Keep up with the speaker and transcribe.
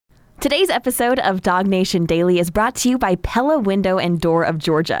Today's episode of DawgNation Daily is brought to you by Pella Window and Door of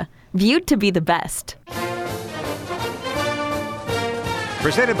Georgia, viewed to be the best.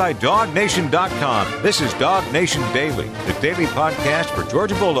 Presented by DawgNation.com. This is DawgNation Daily, the daily podcast for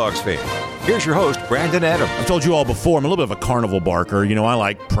Georgia Bulldogs fans. Here's your host, Brandon Adams. I've told you all before, I'm a little bit of a carnival barker. You know, I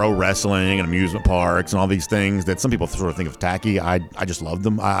like pro wrestling and amusement parks and all these things that some people sort of think of tacky. I just love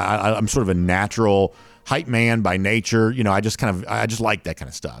them. I'm sort of a natural hype man by nature. You know, I just like that kind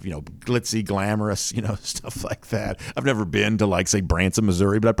of stuff, you know, glitzy, glamorous, you know, stuff like that. I've never been to, like, say, Branson,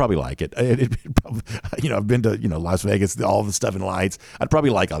 Missouri, but I'd probably like it. You know, I've been to, you know, Las Vegas, all the stuff in lights. I'd probably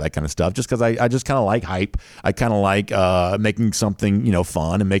like all that kind of stuff just because I just kind of like hype. I kind of like making something, you know,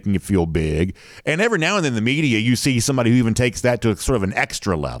 fun and making it feel big. And every now and then in the media, you see somebody who even takes that to sort of an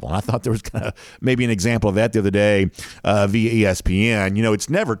extra level. And I thought there was kind of maybe an example of that the other day via ESPN. You know, it's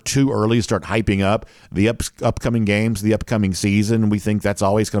never too early to start hyping up the upcoming games, the upcoming season. We think that's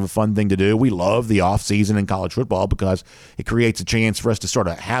always kind of a fun thing to do. We love the off season in college football because it creates a chance for us to sort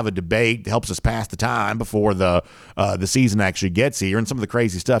of have a debate, helps us pass the time before the season actually gets here. And some of the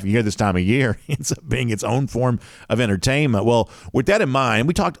crazy stuff you hear this time of year ends up being its own form of entertainment. Well, with that in mind,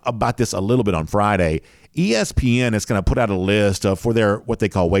 we talked about this a little bit on Friday. ESPN is going to put out a list for their what they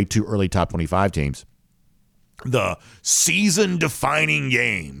call way too early top 25 teams, the season-defining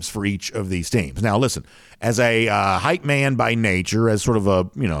games for each of these teams. Now, listen, as a hype man by nature, as sort of a,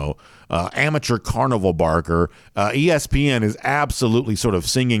 you know, amateur carnival barker, ESPN is absolutely sort of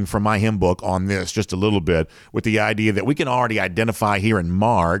singing from my hymn book on this just a little bit with the idea that we can already identify here in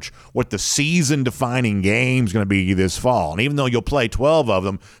March what the season-defining game is going to be this fall. And even though you'll play 12 of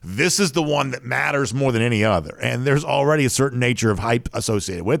them, this is the one that matters more than any other. And there's already a certain nature of hype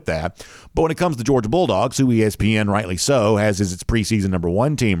associated with that. But when it comes to Georgia Bulldogs, who ESPN, rightly so, has as its preseason number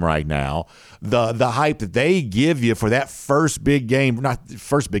one team right now, the hype that they give you for that first big game, not the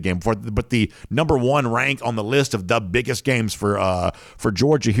first big game, but the number one rank on the list of the biggest games for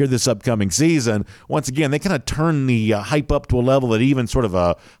Georgia here this upcoming season, once again, they kind of turn the hype up to a level that even sort of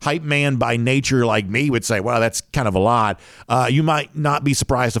a hype man by nature like me would say, wow, that's kind of a lot. You might not be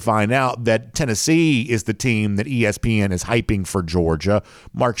surprised to find out that Tennessee is the team that ESPN is hyping for Georgia.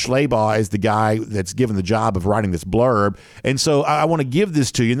 Mark Schlabach is the guy that's given the job of writing this blurb. And so I want to give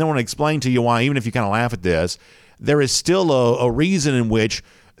this to you, and then I want to explain to you why, even if you kind of laugh at this, there is still a reason in which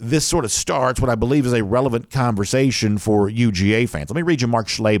this sort of starts what I believe is a relevant conversation for UGA fans. Let me read you Mark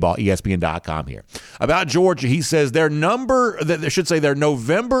Schlabach, ESPN.com here. About Georgia, he says their November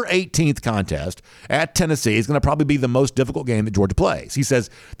 18th contest at Tennessee is going to probably be the most difficult game that Georgia plays. He says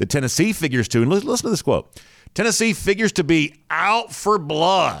the Tennessee figures to, and listen to this quote, Tennessee figures to be out for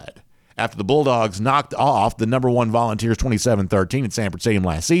blood after the Bulldogs knocked off the number one Volunteers 27-13 at Sanford Stadium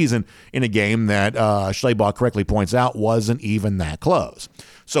last season in a game that Schlabach correctly points out wasn't even that close.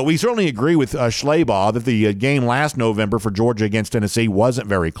 So we certainly agree with Schlabach that the game last November for Georgia against Tennessee wasn't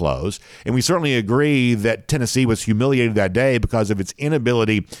very close, and we certainly agree that Tennessee was humiliated that day because of its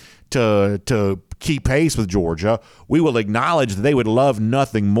inability to keep pace with Georgia. We will acknowledge that they would love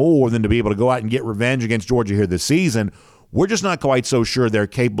nothing more than to be able to go out and get revenge against Georgia here this season. We're just not quite so sure they're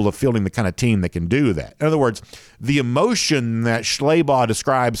capable of fielding the kind of team that can do that. In other words, the emotion that Schlabach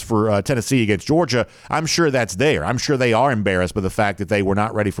describes for Tennessee against Georgia, I'm sure that's there. I'm sure they are embarrassed by the fact that they were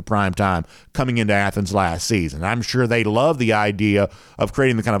not ready for prime time coming into Athens last season. I'm sure they love the idea of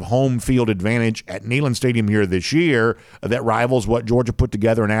creating the kind of home field advantage at Neyland Stadium here this year that rivals what Georgia put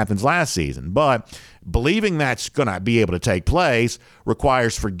together in Athens last season. But believing that's going to be able to take place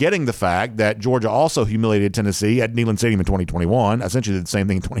requires forgetting the fact that Georgia also humiliated Tennessee at Neyland Stadium in 2021, essentially did the same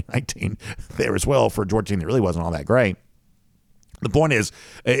thing in 2019 there as well for a Georgia team that really wasn't all that great. The point is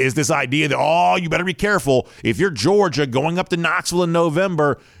this idea that, you better be careful. If you're Georgia going up to Knoxville in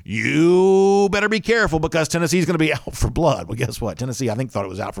November, you better be careful because Tennessee's going to be out for blood. Well, guess what? Tennessee, I think, thought it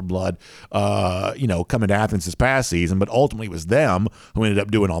was out for blood, coming to Athens this past season, but ultimately it was them who ended up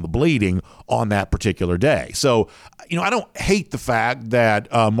doing all the bleeding on that particular day. So, I don't hate the fact that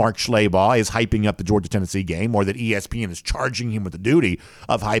Mark Schlabach is hyping up the Georgia-Tennessee game, or that ESPN is charging him with the duty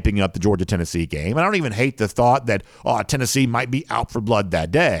of hyping up the Georgia-Tennessee game. And I don't even hate the thought that Tennessee might be out for blood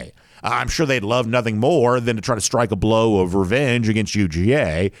that day. I'm sure they'd love nothing more than to try to strike a blow of revenge against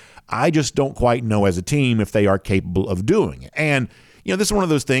UGA. I just don't quite know as a team if they are capable of doing it. And, this is one of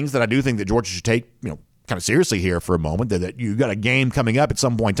those things that I do think that Georgia should take, kind kind of seriously here for a moment, that you got a game coming up at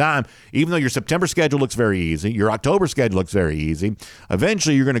some point in time. Even though your September schedule looks very easy, your October schedule looks very easy,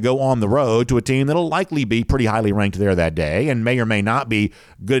 eventually you're going to go on the road to a team that'll likely be pretty highly ranked there that day and may or may not be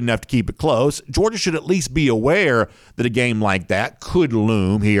good enough to keep it close. Georgia should at least be aware that a game like that could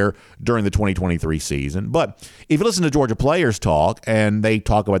loom here during the 2023 season. But if you listen to Georgia players talk, and they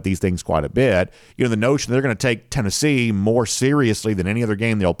talk about these things quite a bit, the notion they're going to take Tennessee more seriously than any other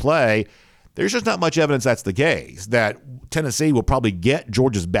game they'll play, there's just not much evidence that's the case, that Tennessee will probably get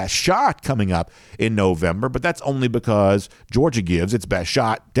Georgia's best shot coming up in November, but that's only because Georgia gives its best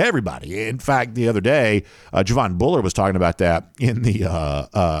shot to everybody. In fact, the other day, Javon Bullard was talking about that in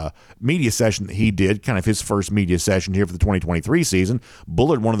the media session that he did, kind of his first media session here for the 2023 season.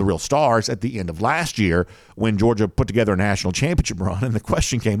 Bullard, one of the real stars at the end of last year when Georgia put together a national championship run, and the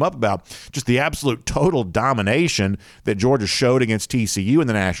question came up about just the absolute total domination that Georgia showed against TCU in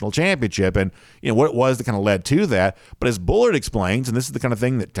the national championship, and what it was that kind of led to that. But as Bullard explains, and this is the kind of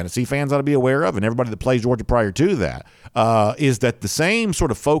thing that Tennessee fans ought to be aware of, and everybody that plays Georgia prior to that, is that the same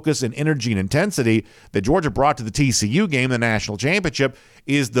sort of focus and energy and intensity that Georgia brought to the TCU game, the national championship,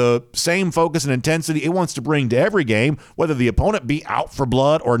 is the same focus and intensity it wants to bring to every game, whether the opponent be out for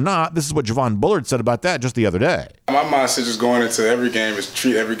blood or not. This is what Javon Bullard said about that just the other day. My mindset just going into every game is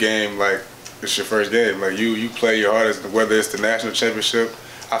treat every game like it's your first game. Like you play your hardest, whether it's the national championship.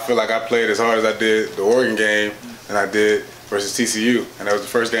 I feel like I played as hard as I did the Oregon game and I did versus TCU. And that was the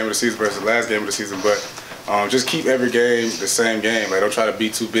first game of the season versus the last game of the season. But just keep every game the same game. Like, don't try to be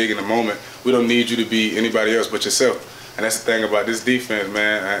too big in the moment. We don't need you to be anybody else but yourself. And that's the thing about this defense,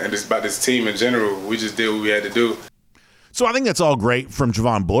 man, and it's about this team in general. We just did what we had to do. So I think that's all great from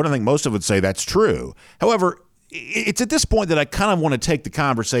Javon Bullard. I think most of would say that's true. However, it's at this point that I kind of want to take the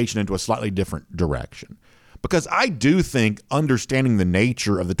conversation into a slightly different direction, because I do think understanding the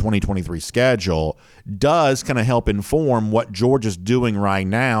nature of the 2023 schedule does kind of help inform what Georgia's doing right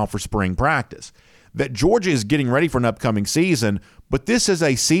now for spring practice. That Georgia is getting ready for an upcoming season, but this is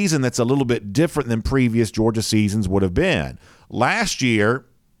a season that's a little bit different than previous Georgia seasons would have been. Last year,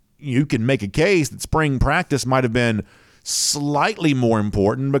 you can make a case that spring practice might have been slightly more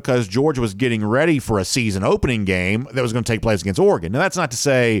important because Georgia was getting ready for a season opening game that was going to take place against Oregon. Now, that's not to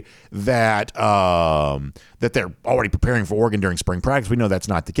say that that they're already preparing for Oregon during spring practice. We know that's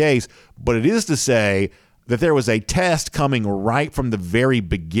not the case, but it is to say that there was a test coming right from the very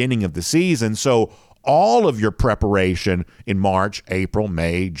beginning of the season. So all of your preparation in March, April,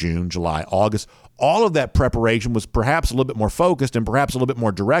 May, June, July, August, all of that preparation was perhaps a little bit more focused and perhaps a little bit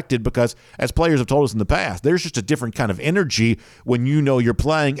more directed because, as players have told us in the past, there's just a different kind of energy when you know you're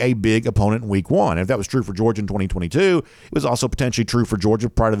playing a big opponent in week one. And if that was true for Georgia in 2022, it was also potentially true for Georgia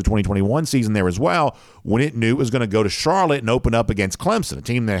prior to the 2021 season there as well, when it knew it was going to go to Charlotte and open up against Clemson, a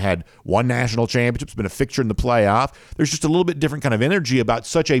team that had won national championships, been a fixture in the playoff. There's just a little bit different kind of energy about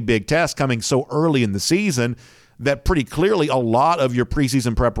such a big test coming so early in the season that pretty clearly a lot of your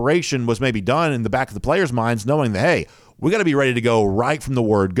preseason preparation was maybe done in the back of the players' minds, knowing that, hey, we got to be ready to go right from the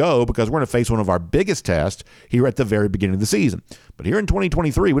word go because we're going to face one of our biggest tests here at the very beginning of the season. But here in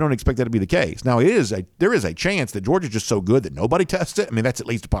 2023, we don't expect that to be the case. Now, there is a chance that Georgia's just so good that nobody tests it. I mean, that's at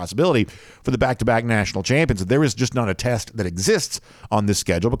least a possibility for the back-to-back national champions. There is just not a test that exists on this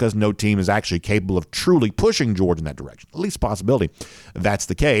schedule because no team is actually capable of truly pushing Georgia in that direction. At least a possibility that's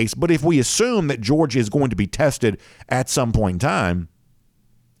the case. But if we assume that Georgia is going to be tested at some point in time,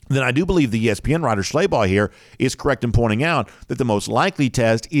 then I do believe the ESPN writer Schleybaugh here is correct in pointing out that the most likely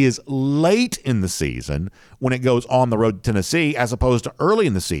test is late in the season when it goes on the road to Tennessee as opposed to early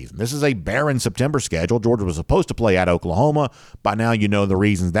in the season. This is a barren September schedule. Georgia was supposed to play at Oklahoma. By now you know the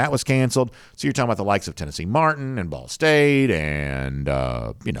reasons that was canceled. So you're talking about the likes of Tennessee Martin and Ball State and,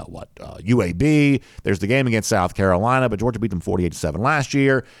 UAB. There's the game against South Carolina, but Georgia beat them 48-7 last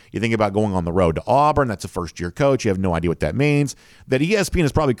year. You think about going on the road to Auburn. That's a first-year coach. You have no idea what that means. That ESPN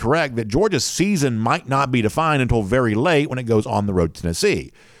is probably correct that Georgia's season might not be defined until very late when it goes on the road to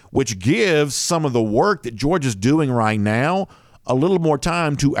Tennessee, which gives some of the work that Georgia's doing right now a little more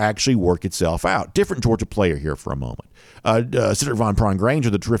time to actually work itself out. Different Georgia player here for a moment. Cedric Von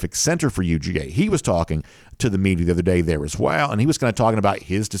Prawn-Granger, the terrific center for UGA, he was talking to the media the other day there as well, and he was kind of talking about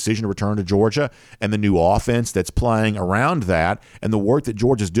his decision to return to Georgia and the new offense that's playing around that and the work that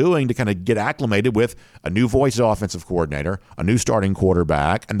Georgia's doing to kind of get acclimated with a new voice offensive coordinator, a new starting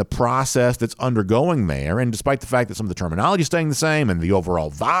quarterback, and the process that's undergoing there. And despite the fact that some of the terminology is staying the same and the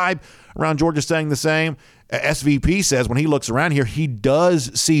overall vibe around Georgia staying the same, SVP says when he looks around here, he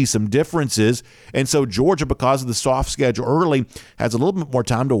does see some differences. And so Georgia, because of the soft schedule early, has a little bit more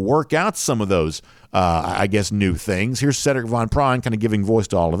time to work out some of those, new things. Here's Cedric Von Prawn kind of giving voice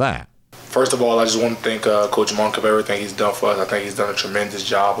to all of that. First of all, I just want to thank Coach Monk of everything he's done for us. I think he's done a tremendous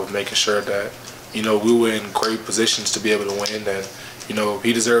job of making sure that, we were in great positions to be able to win. And,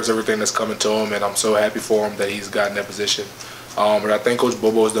 he deserves everything that's coming to him, and I'm so happy for him that he's gotten that position. But I think Coach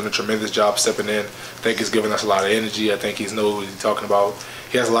Bobo has done a tremendous job stepping in. I think he's given us a lot of energy. I think he knows what he's talking about.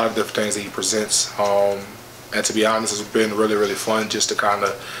 He has a lot of different things that he presents. And to be honest, it's been really, really fun just to kind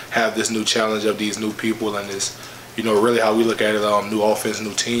of have this new challenge of these new people and this, really how we look at it, new offense,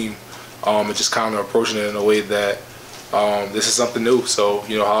 new team. And just kind of approaching it in a way that this is something new. So,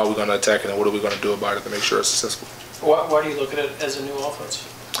 how are we going to attack it and what are we going to do about it to make sure it's successful? Why do you look at it as a new offense?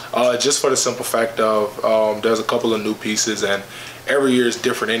 Just for the simple fact of there's a couple of new pieces, and every year is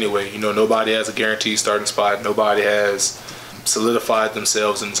different anyway. Nobody has a guaranteed starting spot. Nobody has solidified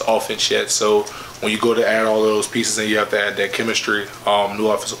themselves in this offense yet. So when you go to add all of those pieces and you have to add that chemistry, new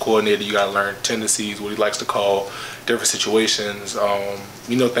offensive coordinator, you got to learn tendencies, what he likes to call different situations,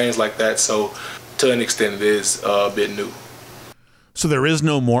 things like that. So to an extent, it is a bit new. So there is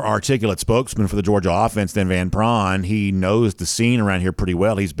no more articulate spokesman for the Georgia offense than Van Pran. He knows the scene around here pretty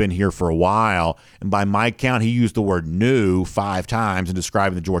well. He's been here for a while. And by my count, he used the word new 5 times in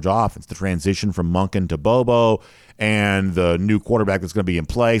describing the Georgia offense, the transition from Monken to Bobo and the new quarterback that's going to be in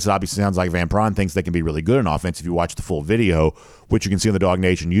place. It obviously sounds like Van Pran thinks they can be really good in offense if you watch the full video, which you can see on the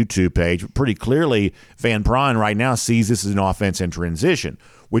DawgNation YouTube page. Pretty clearly, Van Pran right now sees this as an offense in transition,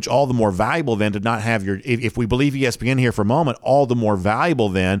 which all the more valuable then to not have your, if we believe ESPN here for a moment, all the more valuable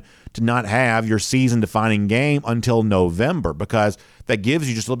then to not have your season-defining game until November, because that gives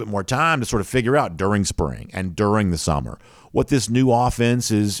you just a little bit more time to sort of figure out during spring and during the summer what this new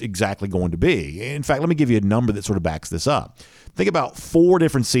offense is exactly going to be. In fact, let me give you a number that sort of backs this up. Think about 4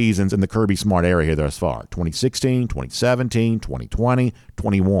 different seasons in the Kirby Smart era here thus far: 2016, 2017, 2020,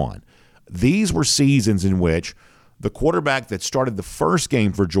 21. These were seasons in which the quarterback that started the first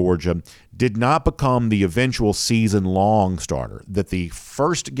game for Georgia did not become the eventual season-long starter, that the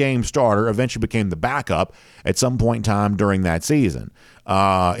first game starter eventually became the backup at some point in time during that season.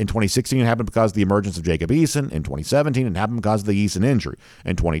 In 2016, it happened because of the emergence of Jacob Eason. In 2017, it happened because of the Eason injury.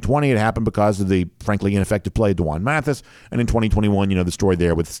 In 2020, it happened because of the, frankly, ineffective play of DeJuan Mathis. And in 2021, the story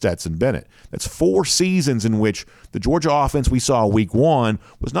there with Stetson Bennett. That's 4 seasons in which the Georgia offense we saw week 1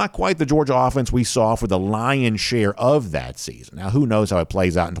 was not quite the Georgia offense we saw for the lion's share of that season. Now, who knows how it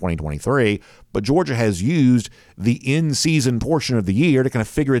plays out in 2023, but Georgia has used the in-season portion of the year to kind of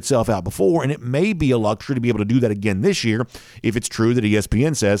figure itself out before, and it may be a luxury to be able to do that again this year if it's true that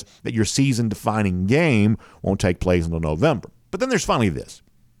ESPN says that your season-defining game won't take place until November. But then there's finally this.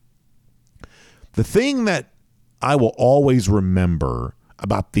 The thing that I will always remember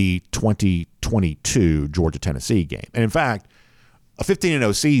about the 2022 Georgia-Tennessee game, and in fact, a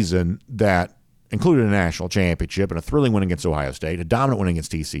 15-0 season that included a national championship and a thrilling win against Ohio State, a dominant win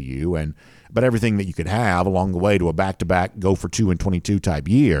against TCU, and about everything that you could have along the way to a back-to-back go for 2 and 22 type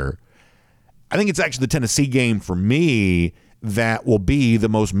year. I think it's actually the Tennessee game for me that will be the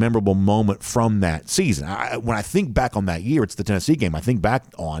most memorable moment from that season. When I think back on that year, it's the Tennessee game I think back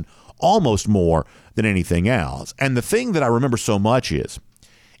on almost more than anything else. And the thing that I remember so much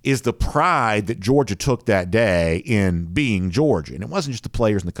is the pride that Georgia took that day in being Georgia. And it wasn't just the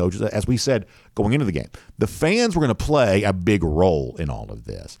players and the coaches. As we said going into the game, the fans were going to play a big role in all of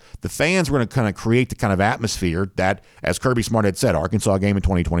this. The fans were going to kind of create the kind of atmosphere that, as Kirby Smart had said, Arkansas game in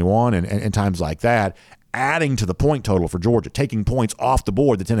 2021 and times like that, adding to the point total for Georgia, taking points off the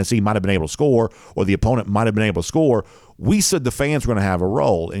board that Tennessee might have been able to score or the opponent might have been able to score. We said the fans were going to have a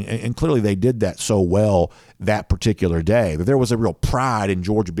role, and clearly they did that so well that particular day. That there was a real pride in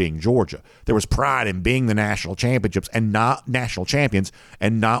Georgia being Georgia. There was pride in being the national championships and not national champions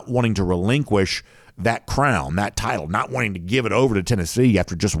and not wanting to relinquish that crown, that title, not wanting to give it over to Tennessee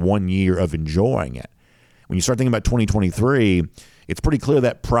after just 1 year of enjoying it. When you start thinking about 2023, it's pretty clear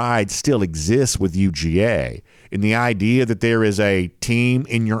that pride still exists with UGA in the idea that there is a team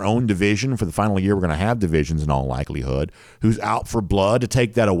in your own division for the final year. We're going to have divisions in all likelihood, who's out for blood to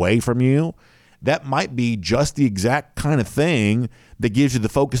take that away from you. That might be just the exact kind of thing that gives you the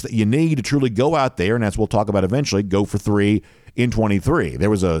focus that you need to truly go out there, and as we'll talk about eventually, go for 3 in 23. There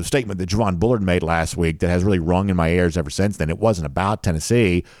was a statement that Javon Bullard made last week that has really rung in my ears ever since then. It wasn't about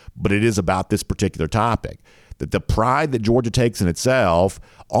Tennessee, but it is about this particular topic. That the pride that Georgia takes in itself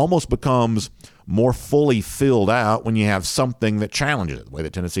almost becomes more fully filled out when you have something that challenges it, the way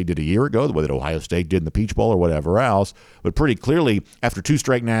that Tennessee did a year ago, the way that Ohio State did in the Peach Bowl or whatever else. But pretty clearly, after 2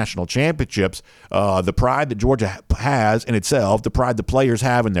 straight national championships, the pride that Georgia has in itself, the pride the players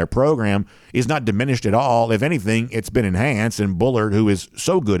have in their program is not diminished at all. If anything, it's been enhanced. And Bullard, who is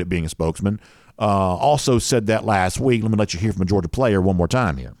so good at being a spokesman, also said that last week. Let me let you hear from a Georgia player one more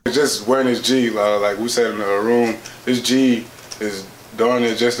time here. Just wearing his G, like we said in the room, this G is darn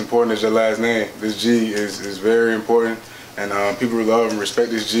near just important as your last name. This G is very important, and people love and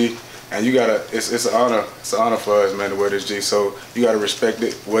respect this G. And you gotta, it's an honor. It's an honor for us, man, to wear this G. So you gotta respect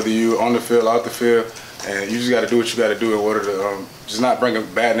it, whether you're on the field, out the field, and you just gotta do what you gotta do in order to just not bring a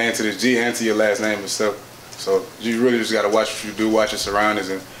bad name to this G and to your last name itself. So you really just gotta watch what you do, watch your surroundings,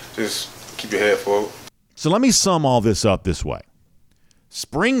 and just keep your head forward. So let me sum all this up this way.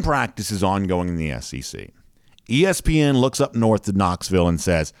 Spring practice is ongoing in the SEC. ESPN looks up north to Knoxville and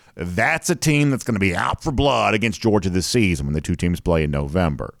says, that's a team that's going to be out for blood against Georgia this season when the two teams play in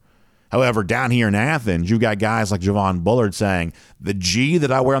November. However, down here in Athens, you've got guys like Javon Bullard saying, the G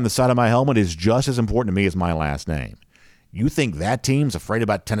that I wear on the side of my helmet is just as important to me as my last name. You think that team's afraid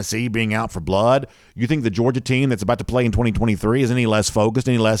about Tennessee being out for blood? You think the Georgia team that's about to play in 2023 is any less focused,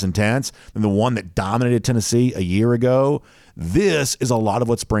 any less intense than the one that dominated Tennessee a year ago? This is a lot of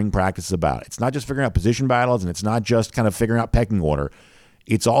what spring practice is about. It's not just figuring out position battles, and it's not just kind of figuring out pecking order.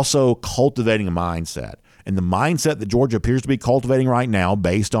 It's also cultivating a mindset. And the mindset that Georgia appears to be cultivating right now,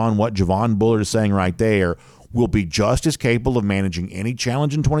 based on what Javon Bullard is saying right there, will be just as capable of managing any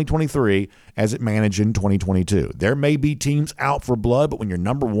challenge in 2023 as it managed in 2022. There may be teams out for blood, but when you're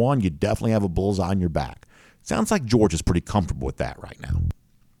number one, you definitely have a bullseye on your back. Sounds like Georgia's pretty comfortable with that right now.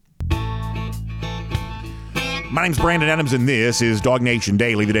 My name's Brandon Adams, and this is DawgNation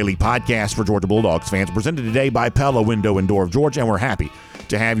Daily, the daily podcast for Georgia Bulldogs fans, presented today by Pella Window and Door of Georgia, and we're happy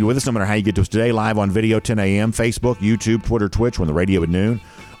to have you with us no matter how you get to us today, live on video, 10 a.m., Facebook, YouTube, Twitter, Twitch, we're on the radio at noon,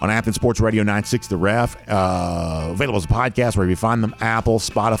 on Athens Sports Radio 96 The Ref, available as a podcast wherever you find them, Apple,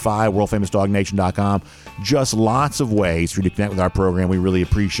 Spotify, worldfamousDawgNation.com. Just lots of ways for you to connect with our program. We really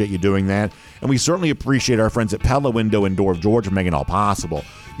appreciate you doing that, and we certainly appreciate our friends at Pella Window and Door of Georgia for making it all possible.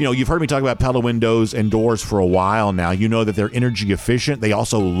 You know, you've heard me talk about Pella windows and doors for a while now. You know that they're energy efficient. They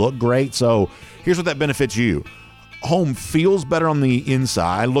also look great. So here's what that benefits you. Home feels better on the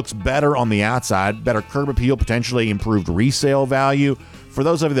inside, looks better on the outside, better curb appeal, potentially improved resale value. For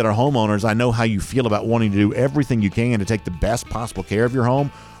those of you that are homeowners, I know how you feel about wanting to do everything you can to take the best possible care of your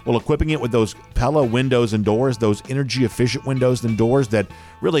home. Well, equipping it with those Pella windows and doors, those energy-efficient windows and doors that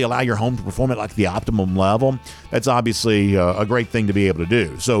really allow your home to perform at like the optimum level, that's obviously a great thing to be able to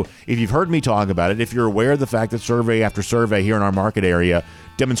do. So if you've heard me talk about it, if you're aware of the fact that survey after survey here in our market area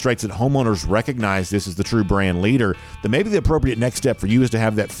demonstrates that homeowners recognize this as the true brand leader, then maybe the appropriate next step for you is to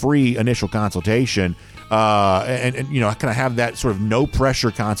have that free initial consultation and you know, kind of have that sort of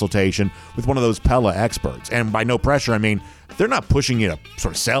no-pressure consultation with one of those Pella experts. And by no pressure, I mean they're not pushing you to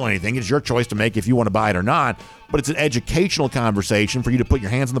sort of sell anything. It's your choice to make if you want to buy it or not. But it's an educational conversation for you to put your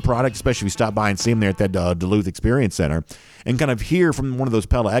hands on the product, especially if you stop by and see them there at that Duluth Experience Center, and kind of hear from one of those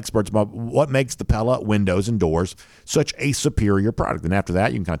Pella experts about what makes the Pella windows and doors such a superior product. And after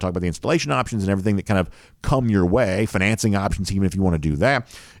that, you can kind of talk about the installation options and everything that kind of come your way, financing options, even if you want to do that.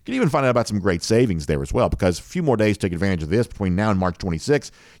 You can even find out about some great savings there as well, because a few more days to take advantage of this. Between now and March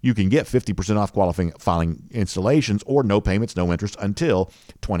 26th, you can get 50% off qualifying installations or no payments, no interest until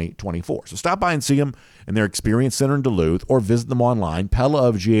 2024. So stop by and see them in their Experience Center in Duluth, or visit them online,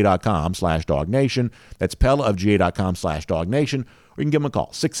 pellaofga.com/DawgNation. That's pellaofga.com/DawgNation. Or you can give them a call,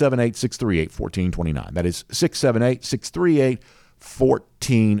 678-638-1429. That is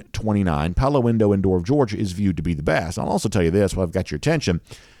 678-638-1429. Pella Window and Door of Georgia is viewed to be the best. I'll also tell you this while I've got your attention,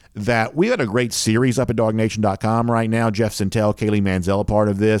 that we got a great series up at DawgNation.com right now. Jeff Sintel, Kaylee Manziel, part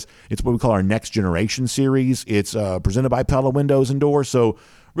of this. It's what we call our Next Generation series. It's presented by Pella Windows and Doors. So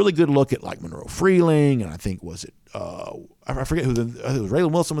really good look at like Monroe Freeling, and I think I forget who it was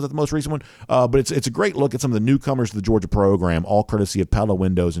Raylan Wilson was at the most recent one, but it's a great look at some of the newcomers to the Georgia program, all courtesy of Pella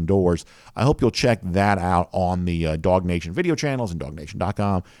Windows and Doors. I hope you'll check that out on the DawgNation video channels and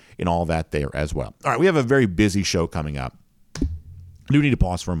DawgNation.com and all that there as well. All right, we have a very busy show coming up. I do need to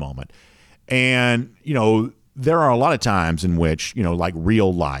pause for a moment. And, you know, there are a lot of times in which, you know, like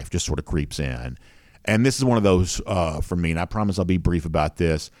real life just sort of creeps in. And this is one of those for me, and I promise I'll be brief about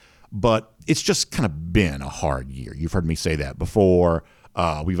this, but it's just kind of been a hard year. You've heard me say that before.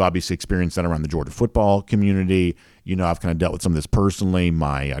 We've obviously experienced that around the Georgia football community. You know, I've kind of dealt with some of this personally.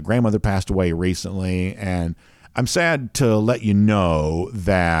 My grandmother passed away recently, and I'm sad to let you know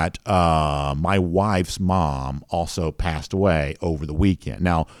that my wife's mom also passed away over the weekend.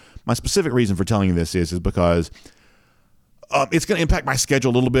 Now, my specific reason for telling you this is because it's going to impact my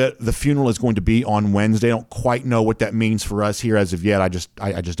schedule a little bit. The funeral is going to be on Wednesday. I don't quite know what that means for us here as of yet. I just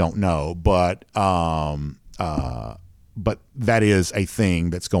don't know. But that is a thing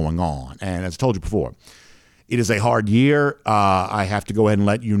that's going on. And as I told you before, It is a hard year. I have to go ahead and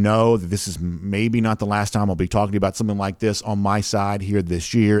let you know that this is maybe not the last time I'll be talking about something like this on my side here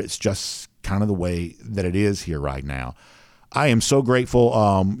this year. It's just kind of the way that it is here right now. I am so grateful.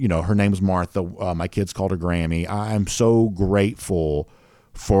 Her name is Martha. My kids called her Grammy. I am so grateful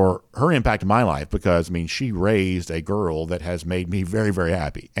for her impact in my life because, she raised a girl that has made me very, very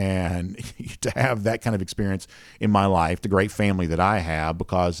happy. And to have that kind of experience in my life, the great family that I have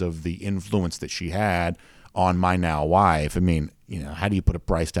because of the influence that she had on my now wife, how do you put a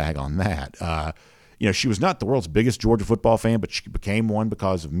price tag on that? She was not the world's biggest Georgia football fan, but she became one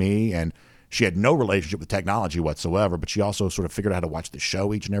because of me. And she had no relationship with technology whatsoever, but she also sort of figured out how to watch the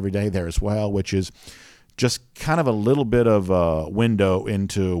show each and every day there as well, which is just kind of a little bit of a window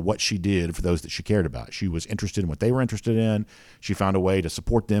into what she did for those that she cared about. She was interested in what they were interested in. She found a way to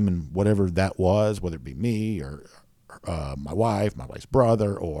support them in whatever that was, whether it be me or my wife's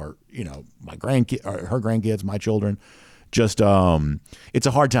brother, or my grandkid, or her grandkids, my children. Just it's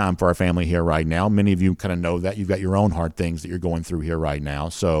a hard time for our family here right now. Many of you kind of know that. You've got your own hard things that you're going through here right now.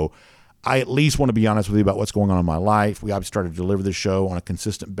 So I at least want to be honest with you about what's going on in my life. We obviously started to deliver this show on a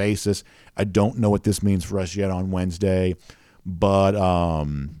consistent basis. I don't know what this means for us yet on Wednesday, but I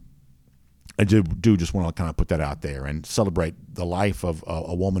do just want to kind of put that out there and celebrate the life of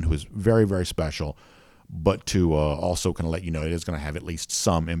a woman who is very, very special, but to also kind of let you know it is going to have at least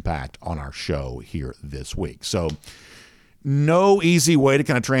some impact on our show here this week. So no easy way to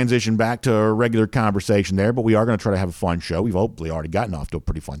kind of transition back to a regular conversation there, but we are going to try to have a fun show. We've hopefully already gotten off to a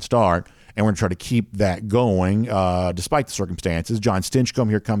pretty fun start, and we're going to try to keep that going despite the circumstances. Jon Stinchcomb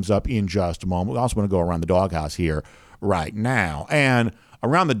here comes up in just a moment. We also want to go around the doghouse here right now. And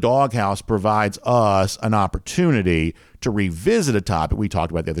Around the Doghouse provides us an opportunity to revisit a topic we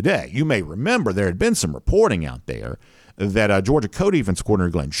talked about the other day. You may remember there had been some reporting out there that Georgia co-defense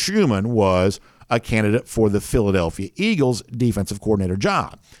coordinator Glenn Schumann was a candidate for the Philadelphia Eagles defensive coordinator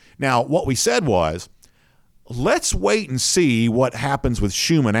job. Now, what we said was, let's wait and see what happens with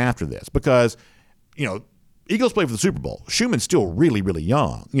Schumann after this because, Eagles play for the Super Bowl. Schumann's still really, really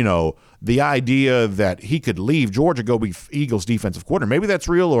young. The idea that he could leave Georgia, go be Eagles defensive coordinator, maybe that's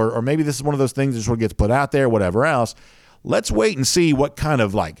real or maybe this is one of those things that sort of gets put out there, whatever else. Let's wait and see what kind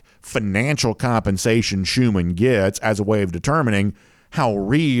of financial compensation Schumann gets as a way of determining how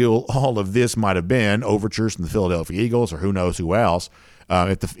real all of this might have been, overtures from the Philadelphia Eagles or who knows who else.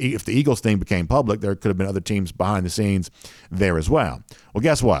 If the Eagles thing became public, there could have been other teams behind the scenes there as well. Well,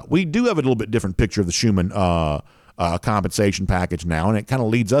 guess what? We do have a little bit different picture of the Schumann compensation package now, and it kind of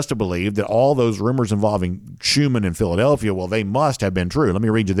leads us to believe that all those rumors involving Schumann in Philadelphia, well, they must have been true. Let me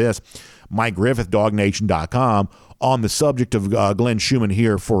read you this. Mike Griffith, DawgNation.com, on the subject of Glenn Schumann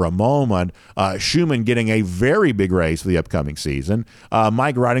here for a moment. Schumann getting a very big raise for the upcoming season.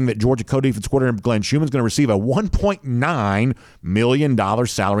 Mike writing that Georgia co-defense coordinator Glenn Schumann is going to receive a $1.9 million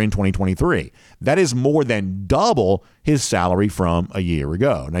salary in 2023. That is more than double his salary from a year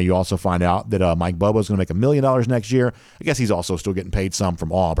ago. Now, you also find out that Mike Bobo is going to make $1 million next year. I guess he's also still getting paid some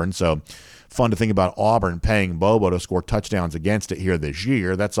from Auburn, so fun to think about Auburn paying Bobo to score touchdowns against it here this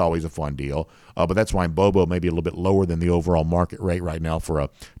year. That's always a fun deal. But that's why Bobo may be a little bit lower than the overall market rate right now for a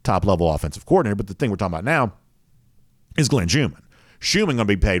top-level offensive coordinator. But the thing we're talking about now is Glenn Schumann. Schumann going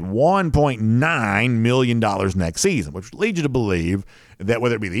to be paid $1.9 million next season, which leads you to believe that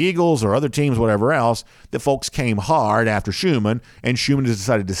whether it be the Eagles or other teams, whatever else, that folks came hard after Schumann, and Schumann has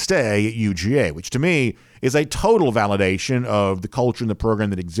decided to stay at UGA, which to me is a total validation of the culture and the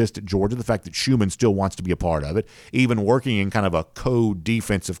program that exists at Georgia, the fact that Schumann still wants to be a part of it, even working in kind of a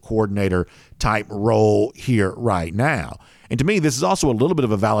co-defensive coordinator type role here right now. And to me, this is also a little bit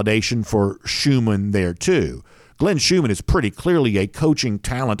of a validation for Schumann there too. Glenn Schumann is pretty clearly a coaching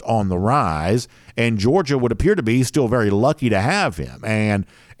talent on the rise, and Georgia would appear to be still very lucky to have him. And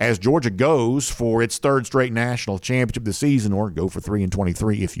as Georgia goes for its third straight national championship this season, or go for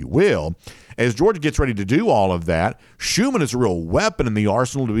 3-23 if you will, as Georgia gets ready to do all of that, Schumann is a real weapon in the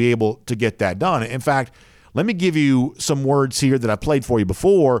arsenal to be able to get that done. In fact, let me give you some words here that I played for you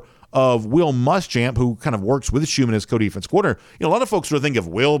before of Will Muschamp, who kind of works with Schumann as co-defense coordinator. A lot of folks sort of think of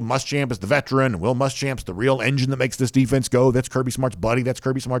Will Muschamp as the veteran, and Will Muschamp's the real engine that makes this defense go. That's Kirby Smart's buddy. That's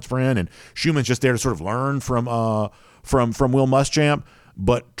Kirby Smart's friend, and Schumann's just there to sort of learn from Will Muschamp.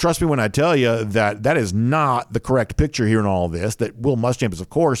 But trust me when I tell you that that is not the correct picture here in all of this, that Will Muschamp is, of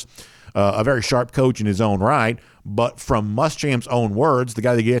course, a very sharp coach in his own right, but from Muschamp's own words, the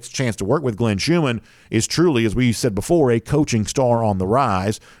guy that gets a chance to work with, Glenn Schumann, is truly, as we said before, a coaching star on the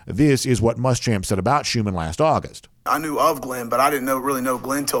rise. This is what Muschamp said about Schumann last August. I knew of Glenn, but I didn't really know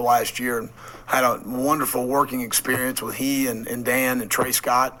Glenn till last year. And had a wonderful working experience with he and Dan and Trey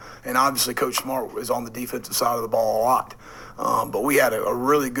Scott. And obviously Coach Smart is on the defensive side of the ball a lot. But we had a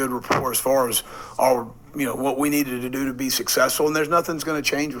really good rapport as far as what we needed to do to be successful, and there's nothing's going to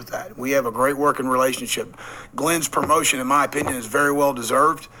change with that. We have a great working relationship. Glenn's promotion, in my opinion, is very well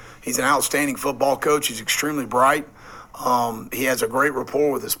deserved. He's an outstanding football coach. He's extremely bright. He has a great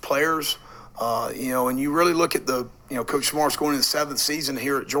rapport with his players. And you really look at Coach Smart's going into the 7th season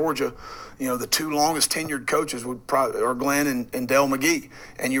here at Georgia. The 2 longest tenured coaches are Glenn and Dale McGee.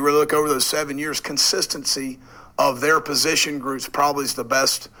 And you really look over those 7 years, consistency of their position groups probably is the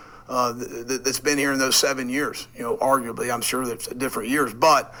best that's been here in those 7 years. Arguably, I'm sure there's different years,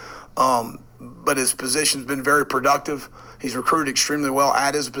 but his position's been very productive. He's recruited extremely well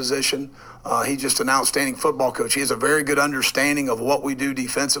at his position. He's just an outstanding football coach. He has a very good understanding of what we do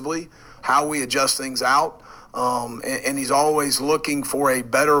defensively, how we adjust things out, and he's always looking for a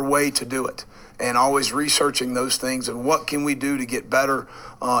better way to do it and always researching those things and what can we do to get better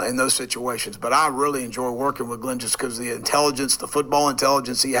in those situations. But I really enjoy working with Glenn just because of the intelligence, the football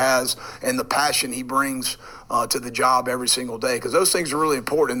intelligence he has, and the passion he brings to the job every single day, because those things are really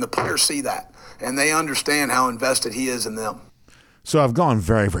important, and the players see that, and they understand how invested he is in them. So I've gone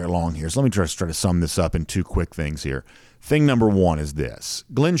very, very long here, so let me try to sum this up in 2 quick things here. Thing number 1 is this.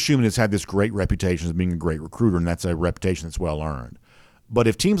 Glenn Schumann has had this great reputation as being a great recruiter, and that's a reputation that's well earned. But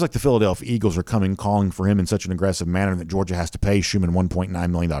if teams like the Philadelphia Eagles are calling for him in such an aggressive manner that Georgia has to pay Schumann $1.9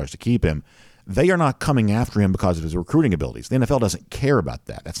 million to keep him, they are not coming after him because of his recruiting abilities. The NFL doesn't care about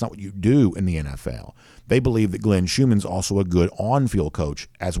that. That's not what you do in the NFL. They believe that Glenn Schumann's also a good on-field coach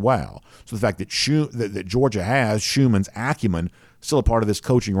as well. So the fact that Georgia has Schumann's acumen still a part of this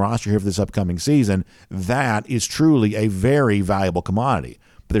coaching roster here for this upcoming season, that is truly a very valuable commodity.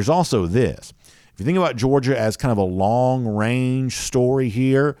 But there's also this. If you think about Georgia as kind of a long-range story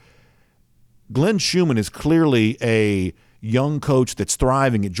here, Glenn Schumann is clearly a young coach that's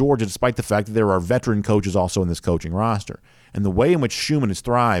thriving at Georgia, despite the fact that there are veteran coaches also in this coaching roster. And the way in which Schumann is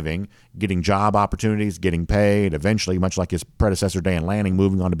thriving, getting job opportunities, getting paid, eventually, much like his predecessor Dan Lanning,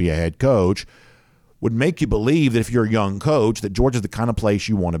 moving on to be a head coach, would make you believe that if you're a young coach, that Georgia's the kind of place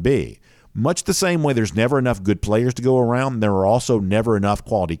you want to be. Much the same way there's never enough good players to go around, there are also never enough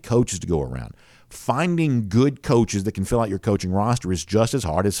quality coaches to go around. Finding good coaches that can fill out your coaching roster is just as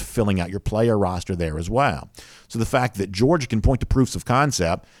hard as filling out your player roster there as well. So the fact that Georgia can point to proofs of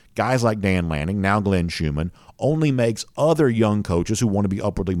concept, guys like Dan Lanning, now Glenn Schumann, only makes other young coaches who want to be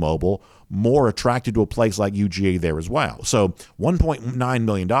upwardly mobile more attracted to a place like UGA there as well. So $1.9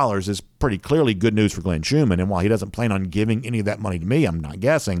 million is pretty clearly good news for Glenn Schumann, and while he doesn't plan on giving any of that money to me, I'm not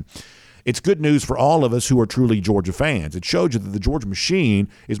guessing, it's good news for all of us who are truly Georgia fans. It shows you that the Georgia machine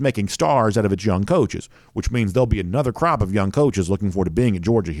is making stars out of its young coaches, which means there'll be another crop of young coaches looking forward to being at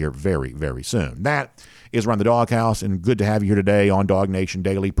Georgia here very, very soon. That is Around the Doghouse, and good to have you here today on DawgNation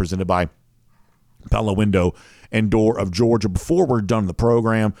Daily, presented by Pella Window and Door of Georgia. Before we're done with the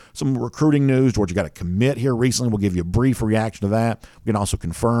program, some recruiting news. Georgia got a commit here recently. We'll give you a brief reaction to that. We can also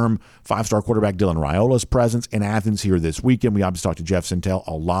confirm 5-star quarterback Dylan Raiola's presence in Athens here this weekend. We obviously talked to Jeff Sintel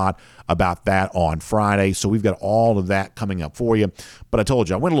a lot about that on Friday, so we've got all of that coming up for you. But I told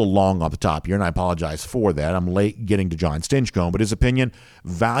you, I went a little long off the top here, and I apologize for that. I'm late getting to Jon Stinchcomb, but his opinion,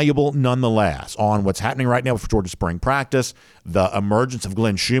 valuable nonetheless, on what's happening right now with Georgia spring practice, the emergence of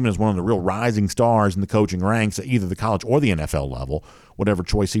Glenn Schumann as one of the real rising stars in the coaching ranks at either the college or the NFL level, whatever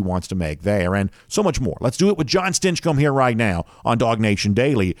choice he wants to make there, and so much more. Let's do it with Jon Stinchcomb here right now on DawgNation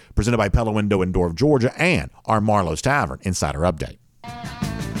Daily, presented by Pella Window and Door of Georgia and our Marlowe's Tavern Insider Update.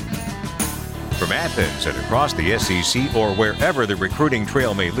 From Athens and across the SEC or wherever the recruiting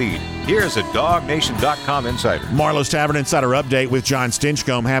trail may lead, here's a DawgNation.com insider. Marlowe's Tavern Insider Update with Jon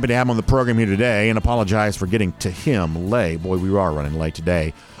Stinchcomb. Happy to have him on the program here today, and apologize for getting to him late. Boy, we are running late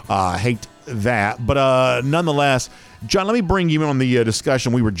today. Hate that. But nonetheless, John, let me bring you in on the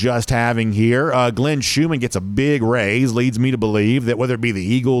discussion we were just having here. Glenn Schumann gets a big raise, leads me to believe that whether it be the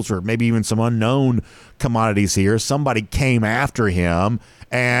Eagles or maybe even some unknown commodities here, somebody came after him,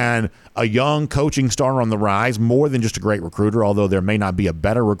 and a young coaching star on the rise, more than just a great recruiter, although there may not be a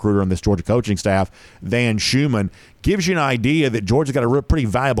better recruiter on this Georgia coaching staff than Schumann, gives you an idea that Georgia's got a pretty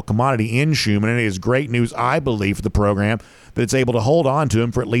valuable commodity in Schumann, and it is great news, I believe, for the program that it's able to hold on to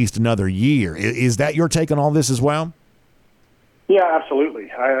him for at least another year. Is that your take on all this as well? Yeah,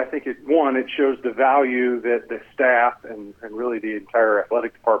 absolutely. I think it shows the value that the staff and really the entire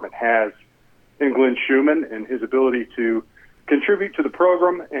athletic department has in Glenn Schumann and his ability to contribute to the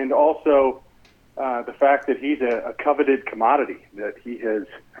program, and also the fact that he's a coveted commodity, that he has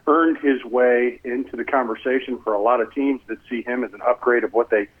earned his way into the conversation for a lot of teams that see him as an upgrade of what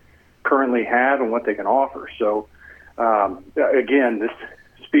they currently have and what they can offer. So, again, this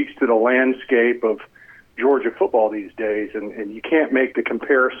speaks to the landscape of Georgia football these days, and you can't make the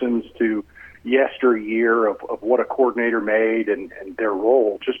comparisons to yesteryear of what a coordinator made and their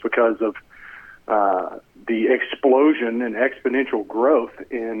role just because of the explosion and exponential growth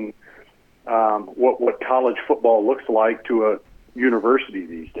in what college football looks like to a university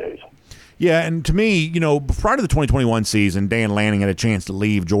these days. Yeah, and to me, prior to the 2021 season, Dan Lanning had a chance to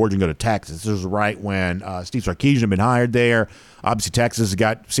leave Georgia and go to Texas. This was right when Steve Sarkisian had been hired there. Obviously, Texas has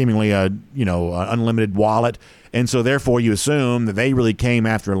got seemingly an unlimited wallet, and so therefore you assume that they really came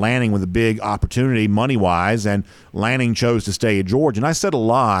after Lanning with a big opportunity money-wise, and Lanning chose to stay at Georgia. And I said a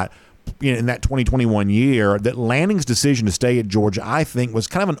lot in that 2021 year that Lanning's decision to stay at Georgia, I think, was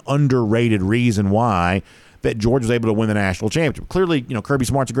kind of an underrated reason why that Georgia was able to win the national championship. Clearly, Kirby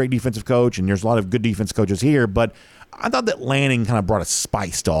Smart's a great defensive coach, and there's a lot of good defense coaches here, but I thought that Lanning kind of brought a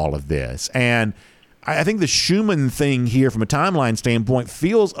spice to all of this. And I think the Schumann thing here from a timeline standpoint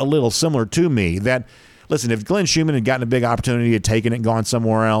feels a little similar to me. That, listen, if Glenn Schumann had gotten a big opportunity, had taken it and gone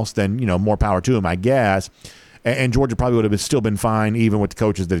somewhere else, then, more power to him, I guess. And Georgia probably would have still been fine even with the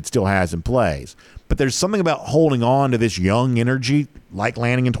coaches that it still has in place. But there's something about holding on to this young energy, like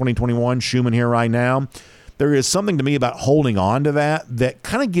Lanning in 2021, Schumann here right now. There is something to me about holding on to that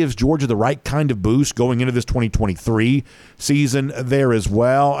kind of gives Georgia the right kind of boost going into this 2023 season there as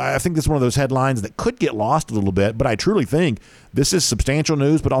well. I think this is one of those headlines that could get lost a little bit, but I truly think this is substantial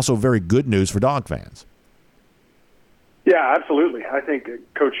news, but also very good news for Dog fans. Yeah, absolutely. I think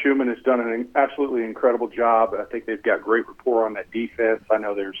Coach Schumann has done an absolutely incredible job. I think they've got great rapport on that defense. I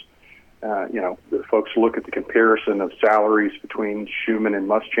know there's, folks look at the comparison of salaries between Schumann and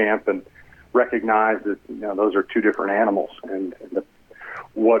Muschamp and recognize that those are two different animals, and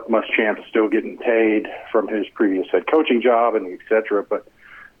what Muschamp's still getting paid from his previous head coaching job and et cetera. But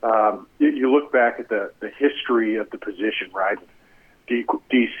you look back at the history of the position, right?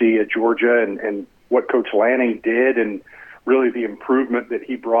 DC at Georgia and what Coach Lanning did, and really the improvement that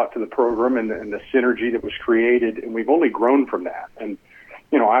he brought to the program and the synergy that was created, and we've only grown from that. And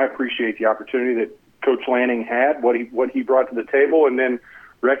I appreciate the opportunity that Coach Lanning had, what he brought to the table, and then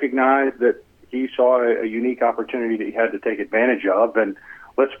recognize that he saw a unique opportunity that he had to take advantage of. And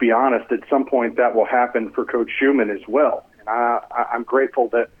let's be honest, at some point that will happen for Coach Schumann as well. And I'm grateful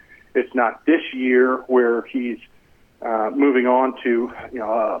that it's not this year where he's moving on to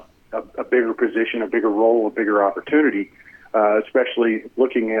a bigger position, a bigger role, a bigger opportunity, especially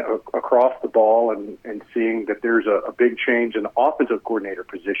looking across the ball and seeing that there's a big change in the offensive coordinator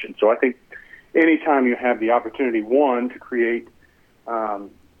position. So I think anytime you have the opportunity, one, to create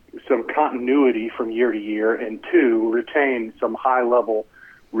some continuity from year to year, and two, retain some high-level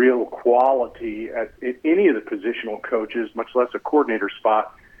real quality at any of the positional coaches, much less a coordinator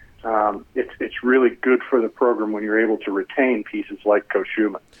spot, it's really good for the program when you're able to retain pieces like Coach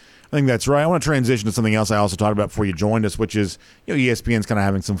Schumann. I think that's right. I want to transition to something else I also talked about before you joined us, which is ESPN's kind of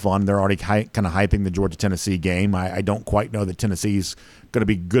having some fun. They're already kind of hyping the Georgia-Tennessee game. I don't quite know that Tennessee's going to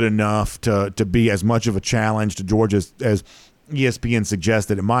be good enough to be as much of a challenge to Georgia as ESPN suggests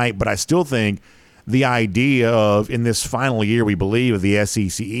that it might, but I still think the idea of, in this final year, we believe, of the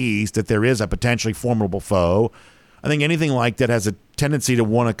SEC East, that there is a potentially formidable foe. I think anything like that has a tendency to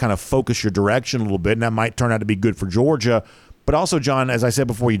want to kind of focus your direction a little bit, and that might turn out to be good for Georgia. But also, John, as I said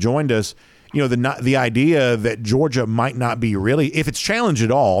before you joined us, the idea that Georgia might not be really, if it's challenged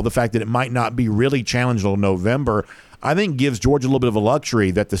at all, the fact that it might not be really challenged until November, I think gives Georgia a little bit of a luxury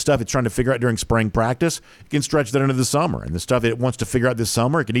that the stuff it's trying to figure out during spring practice can stretch that into the summer. And the stuff it wants to figure out this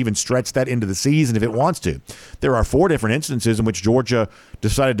summer, it can even stretch that into the season if it wants to. There are 4 different instances in which Georgia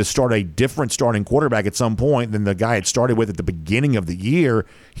decided to start a different starting quarterback at some point than the guy it started with at the beginning of the year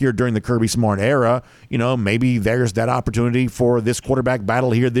here during the Kirby Smart era. Maybe there's that opportunity for this quarterback battle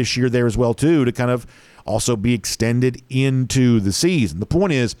here this year there as well, too, to kind of also be extended into the season. The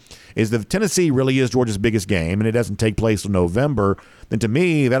point is that if Tennessee really is Georgia's biggest game and it doesn't take place in November, then to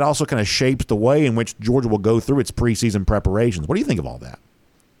me, that also kind of shapes the way in which Georgia will go through its preseason preparations. What do you think of all that?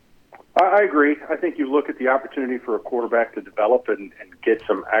 I agree. I think you look at the opportunity for a quarterback to develop and get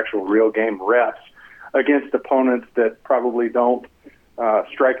some actual real game reps against opponents that probably don't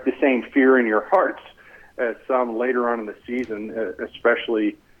strike the same fear in your hearts as some later on in the season,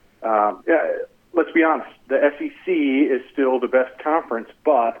 especially let's be honest, the SEC is still the best conference,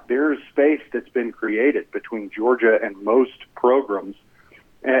 but there's space that's been created between Georgia and most programs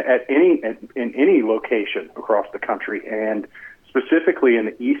in any location across the country, and specifically in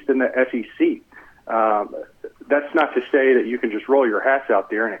the East and the SEC. That's not to say that you can just roll your hats out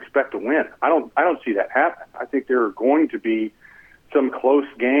there and expect to win. I don't see that happen. I think there are going to be some close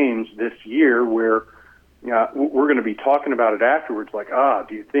games this year where we're going to be talking about it afterwards, like,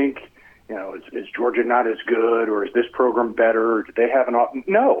 do you think, is Georgia not as good, or is this program better, or do they have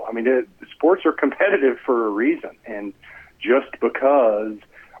No, I mean, the sports are competitive for a reason, and just because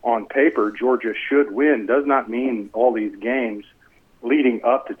on paper Georgia should win does not mean all these games leading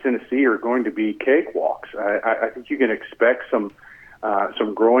up to Tennessee are going to be cakewalks. I think you can expect some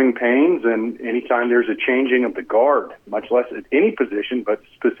growing pains, and anytime there's a changing of the guard, much less at any position, but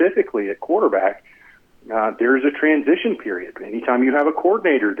specifically at quarterback, there's a transition period. Anytime you have a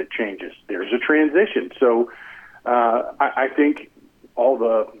coordinator that changes, there's a transition. So I think all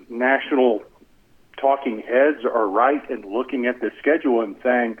the national talking heads are right in looking at the schedule and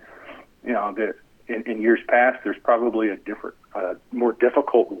saying, that in years past, there's probably a more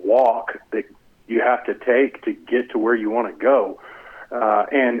difficult walk that you have to take to get to where you want to go.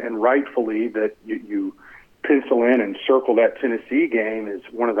 And rightfully that you pencil in and circle that Tennessee game as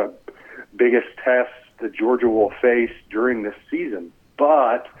one of the biggest tests that Georgia will face during this season.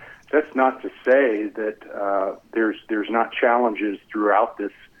 But that's not to say that there's not challenges throughout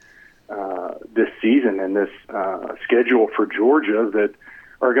this season and this schedule for Georgia that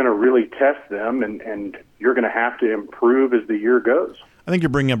are going to really test them, and you're going to have to improve as the year goes. I think you're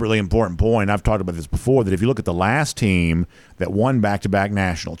bringing up a really important point. I've talked about this before, that if you look at the last team that won back-to-back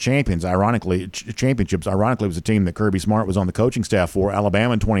national championships, ironically, was a team that Kirby Smart was on the coaching staff for,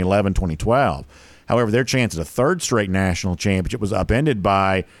 Alabama in 2011, 2012. However, their chance at a third straight national championship was upended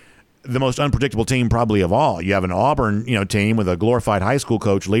by the most unpredictable team probably of all. You have an Auburn, team with a glorified high school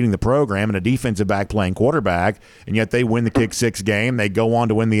coach leading the program and a defensive back playing quarterback, and yet they win the Kick Six game. They go on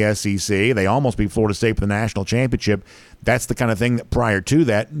to win the SEC. They almost beat Florida State for the national championship. That's the kind of thing that prior to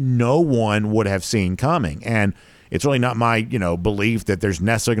that, no one would have seen coming. And it's really not my, belief that there's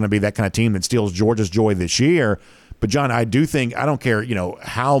necessarily going to be that kind of team that steals Georgia's joy this year. But, John, I do think, I don't care,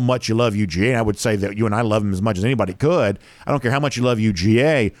 how much you love UGA. I would say that you and I love them as much as anybody could. I don't care how much you love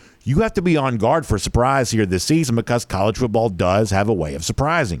UGA. You have to be on guard for a surprise here this season, because college football does have a way of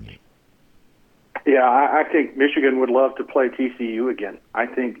surprising you. Yeah, I think Michigan would love to play TCU again. I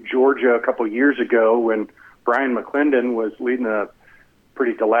think Georgia a couple of years ago, when Brian McClendon was leading a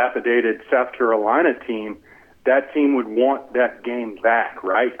pretty dilapidated South Carolina team, that team would want that game back,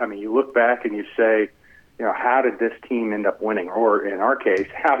 right? I mean, you look back and you say, how did this team end up winning? Or in our case,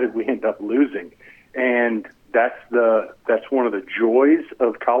 how did we end up losing? And that's one of the joys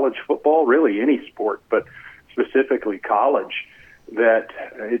of college football, really any sport, but specifically college, that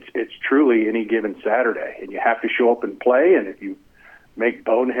it's truly any given Saturday, and you have to show up and play. And if you make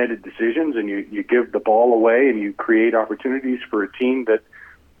boneheaded decisions and you give the ball away and you create opportunities for a team that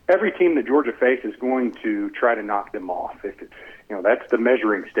every team that Georgia faces is going to try to knock them off. That's the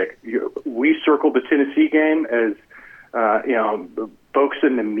measuring stick. We circled the Tennessee game as, folks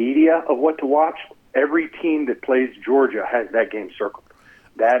in the media of what to watch. Every team that plays Georgia has that game circled.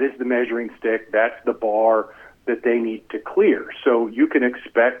 That is the measuring stick. That's the bar that they need to clear. So you can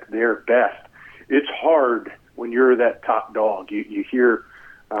expect their best. It's hard when you're that top dog. You hear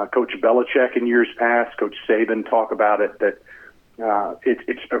Coach Belichick in years past, Coach Saban talk about it, that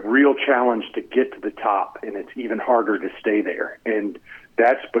it's a real challenge to get to the top, and it's even harder to stay there. And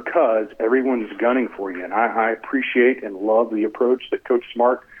that's because everyone's gunning for you. And I appreciate and love the approach that Coach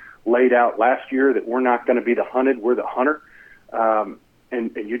Smart laid out last year, that we're not going to be the hunted, we're the hunter.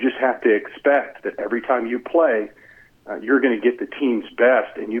 And you just have to expect that every time you play, you're going to get the team's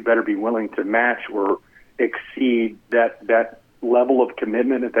best, and you better be willing to match or exceed that level of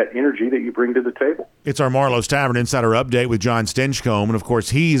commitment and that energy that you bring to the table. It's our Marlowe's Tavern Insider Update with Jon Stinchcomb, and of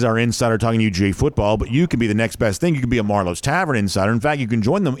course he's our insider talking UGA football, but you can be the next best thing. You can be a Marlowe's Tavern insider. In fact, you can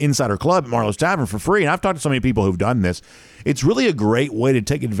join the Insider Club at Marlowe's Tavern for free, and I've talked to so many people who've done this. It's really a great way to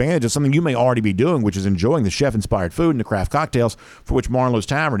take advantage of something you may already be doing, which is enjoying the chef-inspired food and the craft cocktails for which Marlowe's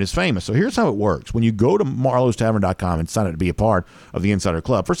Tavern is famous. So here's how it works. When you go to marlowstavern.com and sign up to be a part of the Insider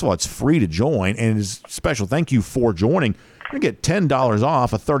Club, first of all, it's free to join, and it's special thank you for joining. You're going to get $10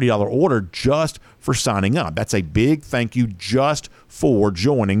 off a $30 order just for signing up. That's a big thank you just for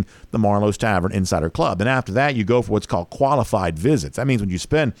joining the Marlowe's Tavern Insider Club. And after that, you go for what's called qualified visits. That means when you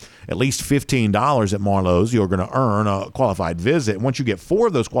spend at least $15 at Marlowe's, you're going to earn a qualified visit. And once you get 4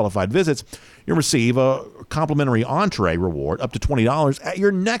 of those qualified visits, you'll receive a complimentary entree reward up to $20 at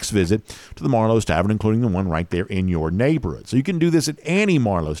your next visit to the Marlowe's Tavern, including the one right there in your neighborhood. So you can do this at any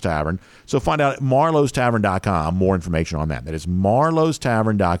Marlowe's Tavern. So find out at marlowstavern.com more information on that. That is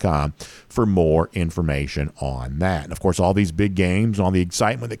marlowstavern.com for more information on that. And, of course, all these big games, all the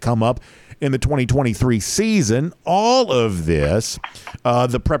excitement that come up in the 2023 season, all of this,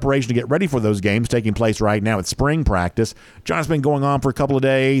 the preparation to get ready for those games taking place right now at spring practice. John's been going on for a couple of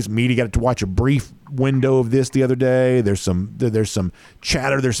days. Media got to watch a brief window of this the other day. There's some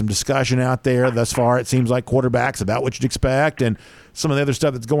chatter, there's some discussion out there thus far. It seems like quarterbacks about what you'd expect, and some of the other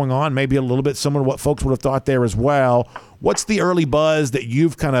stuff that's going on maybe a little bit similar to what folks would have thought there as well. What's the early buzz that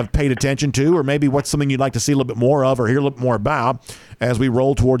you've kind of paid attention to, or maybe what's something you'd like to see a little bit more of or hear a little bit more about as we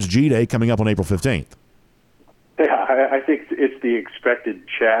roll towards G-Day coming up on April 15th? Yeah, I think it's the expected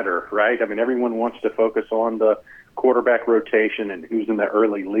chatter, right? I mean, everyone wants to focus on the quarterback rotation and who's in the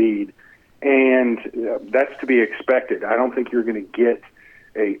early lead, and that's to be expected. I don't think you're going to get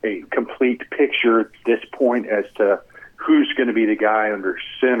a complete picture at this point as to who's going to be the guy under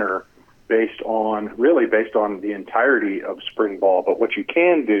center based on the entirety of spring ball. But what you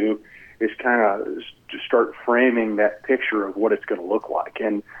can do is kind of just start framing that picture of what it's going to look like.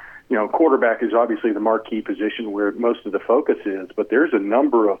 And, quarterback is obviously the marquee position where most of the focus is, but there's a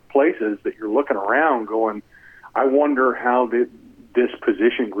number of places that you're looking around going, I wonder how this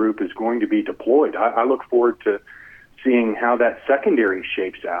position group is going to be deployed. I look forward to seeing how that secondary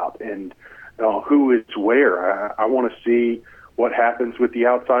shapes out and who is where. I want to see what happens with the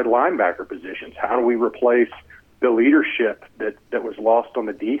outside linebacker positions. How do we replace the leadership that was lost on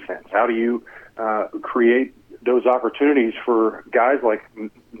the defense? How do you create those opportunities for guys like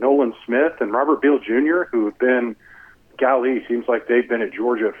Nolan Smith and Robert Beal Jr., who have been, seems like they've been at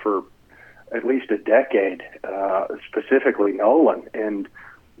Georgia for at least a decade, specifically Nolan. And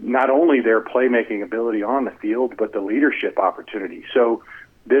not only their playmaking ability on the field, but the leadership opportunity. So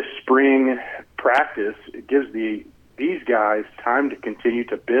this spring practice, it gives these guys time to continue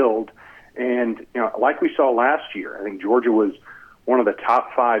to build. And, like we saw last year, I think Georgia was one of the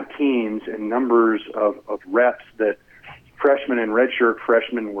top 5 teams in numbers of reps that freshmen and redshirt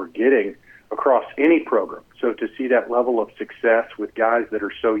freshmen were getting across any program. So to see that level of success with guys that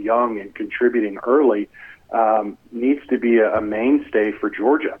are so young and contributing early needs to be a mainstay for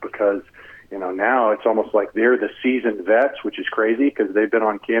Georgia, because now it's almost like they're the seasoned vets, which is crazy because they've been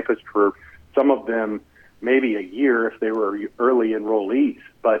on campus for some of them maybe a year if they were early enrollees.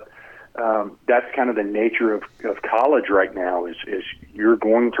 But that's kind of the nature of college right now is you're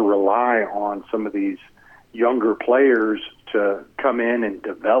going to rely on some of these younger players to come in and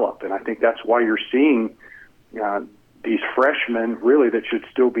develop. And I think that's why you're seeing these freshmen really that should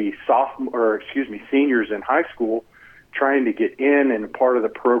still be seniors in high school trying to get in and part of the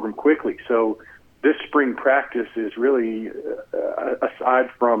program quickly. So this spring practice is really, aside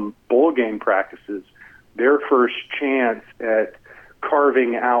from bowl game practices, their first chance at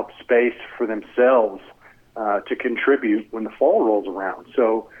carving out space for themselves to contribute when the fall rolls around.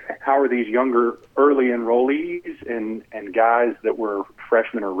 So how are these younger early enrollees and guys that were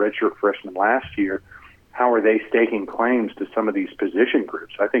freshmen or redshirt freshmen last year, how are they staking claims to some of these position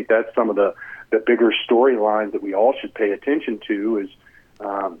groups? I think that's some of the bigger storylines that we all should pay attention to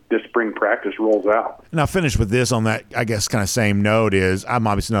as this spring practice rolls out. And I'll finish with this on that, I guess, kind of same note is I'm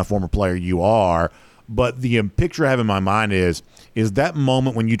obviously not a former player, you are, but the picture I have in my mind is that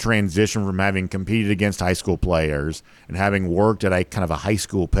moment when you transition from having competed against high school players and having worked at a kind of a high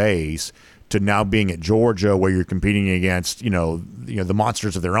school pace to now being at Georgia where you're competing against, the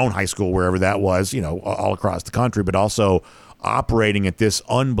monsters of their own high school, wherever that was, all across the country, but also operating at this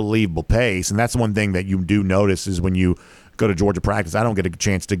unbelievable pace. And that's one thing that you do notice is when you go to Georgia practice, I don't get a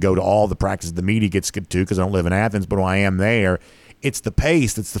chance to go to all the practices the media gets to because I don't live in Athens, but when I am there, it's the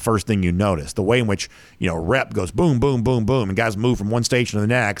pace that's the first thing you notice. The way in which, rep goes boom, boom, boom, boom, and guys move from one station to the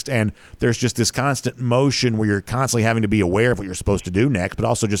next. And there's just this constant motion where you're constantly having to be aware of what you're supposed to do next, but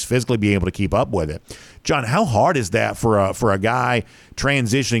also just physically be able to keep up with it. John, how hard is that for a guy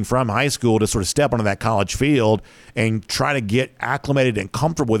transitioning from high school to sort of step onto that college field and try to get acclimated and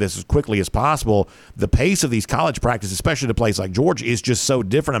comfortable with this as quickly as possible? The pace of these college practices, especially at a place like Georgia, is just so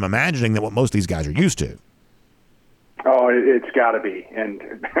different, I'm imagining, than what most of these guys are used to. Oh, it's got to be. And,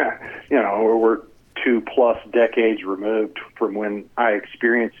 we're 2+ decades removed from when I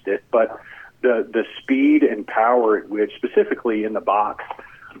experienced it. But the speed and power at which, specifically in the box,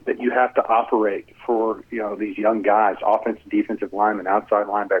 that you have to operate for, these young guys, offensive, defensive linemen, outside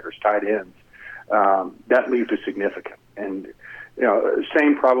linebackers, tight ends, that leaves is significant. And,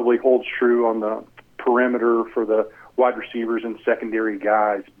 same probably holds true on the perimeter for the wide receivers and secondary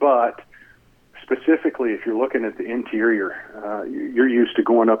guys. But specifically, if you're looking at the interior, you're used to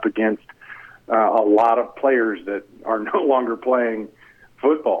going up against a lot of players that are no longer playing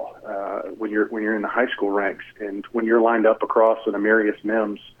football when you're in the high school ranks, and when you're lined up across an Amarius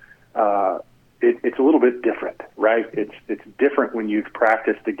Mims, it's a little bit different, right? It's different when you've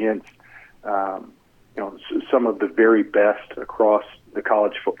practiced against some of the very best across the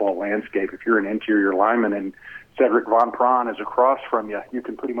college football landscape. If you're an interior lineman and Cedric Von Prawn is across from you, you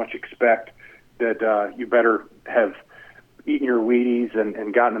can pretty much expect that you better have eaten your Wheaties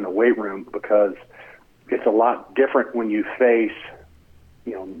and gotten in the weight room, because it's a lot different when you face,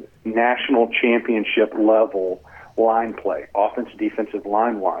 national championship level line play, offense, defensive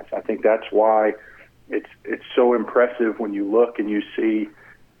line wise. I think that's why it's so impressive when you look and you see,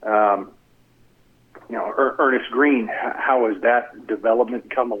 Ernest Green. How has that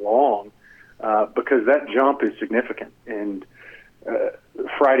development come along? Because that jump is significant, and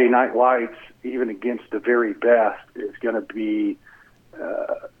Friday Night Lights, even against the very best, is going to be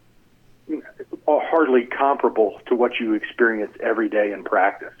hardly comparable to what you experience every day in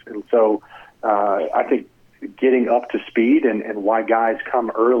practice. And so I think getting up to speed and why guys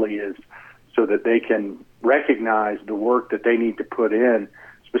come early is so that they can recognize the work that they need to put in,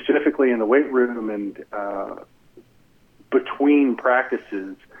 specifically in the weight room and between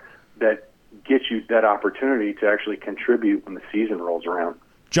practices, that get you that opportunity to actually contribute when the season rolls around.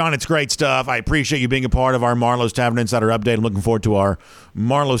 Jon, it's great stuff. I appreciate you being a part of our Marlowe's Tavern Insider Update. I'm looking forward to our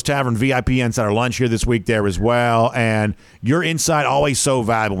Marlowe's Tavern VIP Insider Lunch here this week there as well. And your insight always so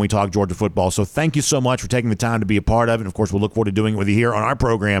valuable when we talk Georgia football. So thank you so much for taking the time to be a part of it. And, of course, we'll look forward to doing it with you here on our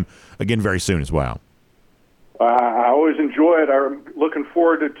program again very soon as well. I always enjoy it. I'm looking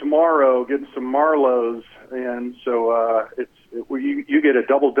forward to tomorrow getting some Marlowe's. And so you get a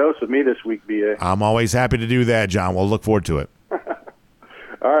double dose of me this week, B.A. I'm always happy to do that, Jon. We'll look forward to it.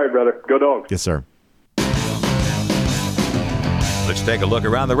 All right, brother. Go Dogs. Yes, sir. Let's take a look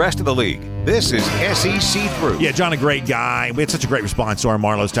around the rest of the league. This is SEC Through. Yeah, Jon, a great guy. We had such a great response to our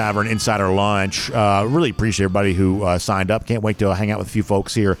Marlowe's Tavern Insider Lunch. Really appreciate everybody who signed up. Can't wait to hang out with a few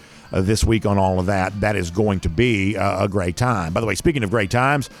folks here this week on all of that. That is going to be a great time. By the way, speaking of great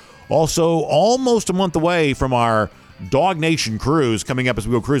times, also almost a month away from our DawgNation cruise coming up as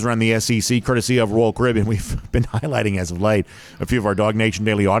we go cruise around the SEC, courtesy of Royal Caribbean. We've been highlighting as of late a few of our DawgNation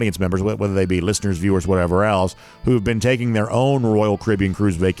Daily audience members, whether they be listeners, viewers, whatever else, who've been taking their own Royal Caribbean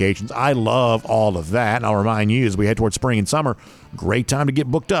cruise vacations. I love all of that. And I'll remind you, as we head towards spring and summer, great time to get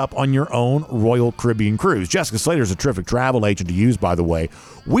booked up on your own Royal Caribbean cruise. Jessica Slater is a terrific travel agent to use, by the way.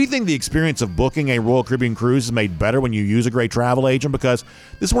 We think the experience of booking a Royal Caribbean cruise is made better when you use a great travel agent, because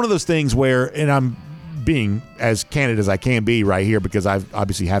this is one of those things where, and I'm being as candid as I can be right here because I've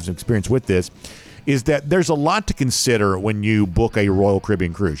obviously have some experience with this, is that there's a lot to consider when you book a Royal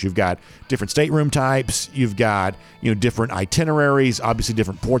Caribbean cruise. You've got different stateroom types, you've got different itineraries, obviously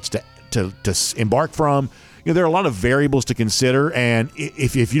different ports to embark from. There are a lot of variables to consider, and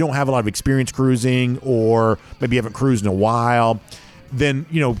if you don't have a lot of experience cruising, or maybe you haven't cruised in a while, then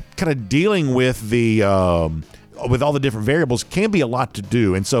kind of dealing with with all the different variables can be a lot to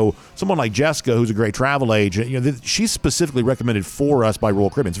do. And so someone like Jessica, who's a great travel agent, she's specifically recommended for us by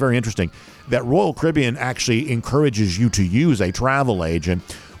Royal Caribbean. It's very interesting that Royal Caribbean actually encourages you to use a travel agent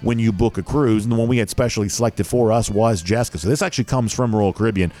when you book a cruise, and the one we had specially selected for us was Jessica. So this actually comes from Royal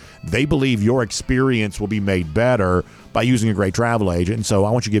Caribbean. They believe your experience will be made better by using a great travel agent. And so I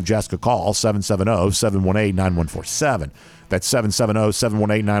want you to give Jessica a call, 770-718-9147. That's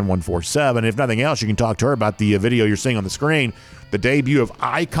 770-718-9147. If nothing else, you can talk to her about the video you're seeing on the screen, the debut of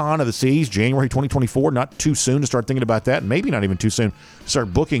Icon of the Seas, January 2024. Not too soon to start thinking about that. Maybe not even too soon to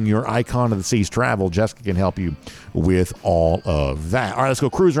start booking your Icon of the Seas travel. Jessica can help you with all of that. All right, let's go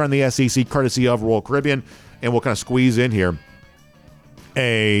cruise around the SEC, courtesy of Royal Caribbean, and we'll kind of squeeze in here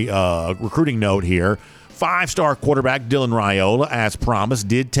a recruiting note here. 5-star quarterback Dylan Raiola, as promised,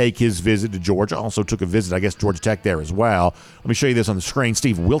 did take his visit to Georgia. Also took a visit, I guess, Georgia Tech there as well. Let me show you this on the screen.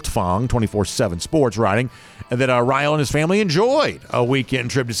 Steve Wiltfong, 24/7 Sports, writing that Raiola and his family enjoyed a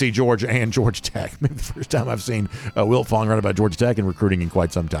weekend trip to see Georgia and Georgia Tech. Maybe the first time I've seen Wiltfong write about Georgia Tech and recruiting in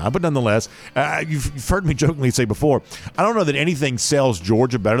quite some time. But nonetheless, you've heard me jokingly say before, I don't know that anything sells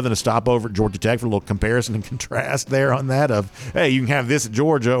Georgia better than a stopover at Georgia Tech for a little comparison and contrast there on that of, hey, you can have this at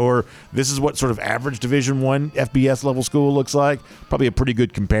Georgia, or this is what sort of average Division I FBS level school looks like. Probably a pretty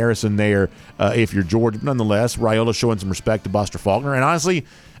good comparison there if you're Georgia. Nonetheless, Raiola showing some respect to Buster Faulkner. And honestly,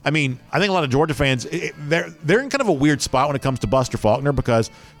 I think a lot of Georgia fans, they're in kind of a weird spot when it comes to Buster Faulkner,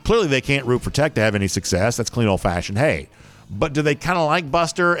 because clearly they can't root for Tech to have any success. That's clean old-fashioned hate. But do they kind of like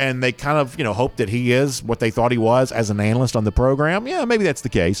Buster, and they kind of hope that he is what they thought he was as an analyst on the program? Yeah, maybe that's the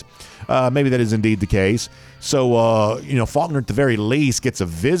case. Maybe that is indeed the case. So, Faulkner at the very least gets a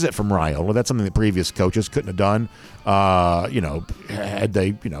visit from Raiola. That's something that previous coaches couldn't have done, had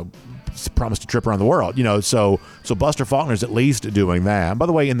they, promised a trip around the world. So Buster Faulkner's at least doing that. And by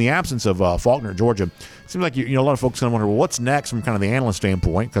the way, in the absence of Faulkner at Georgia, it seems like a lot of folks kind of wonder, well, what's next from kind of the analyst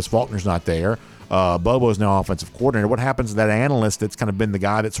standpoint, because Faulkner's not there. Bobo's now offensive coordinator. What happens to that analyst that's kind of been the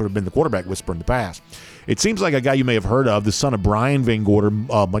guy that's sort of been the quarterback whisperer in the past? It seems like a guy you may have heard of, the son of Brian Van Gorder,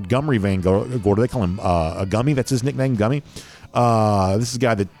 Montgomery Van Gorder. They call him Gummy. That's his nickname, Gummy. This is a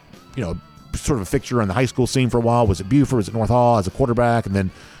guy that, sort of a fixture on the high school scene for a while. Was at Buford, was at North Hall as a quarterback, and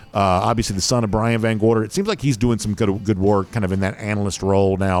then obviously the son of Brian Van Gorder. It seems like he's doing some good work kind of in that analyst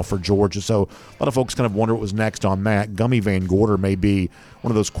role now for Georgia. So a lot of folks kind of wonder what was next on that. Gummy Van Gorder may be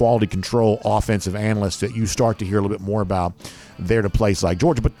one of those quality control offensive analysts that you start to hear a little bit more about there at a place like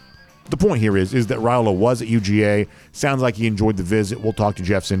Georgia. But the point here is that Raiola was at UGA. Sounds like he enjoyed the visit. We'll talk to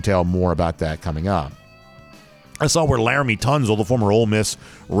Jeff Sintel more about that coming up. I saw where Laramie Tunsil, the former Ole Miss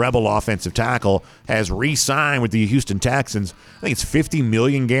Rebel offensive tackle, has re-signed with the Houston Texans. I think it's $50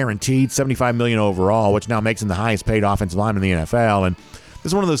 million guaranteed, $75 million overall, which now makes him the highest paid offensive lineman in the NFL. And this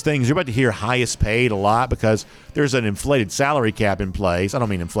is one of those things you're about to hear highest paid a lot because there's an inflated salary cap in place. I don't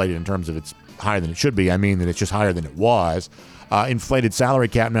mean inflated in terms of it's higher than it should be. I mean that it's just higher than it was. Inflated salary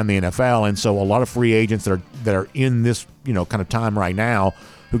cap now in the NFL, and so a lot of free agents that are in this kind of time right now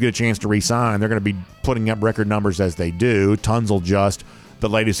who get a chance to re-sign, they're going to be putting up record numbers as they do. Tunsil just the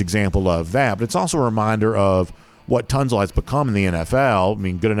latest example of that, but it's also a reminder of what Tunsil has become in the NFL. I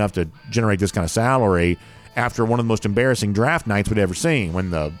mean, good enough to generate this kind of salary after one of the most embarrassing draft nights we'd ever seen, when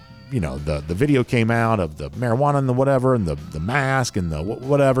the video came out of the marijuana and the whatever and the mask and the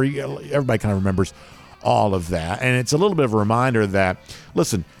whatever. Everybody kind of remembers all of that. And it's a little bit of a reminder that,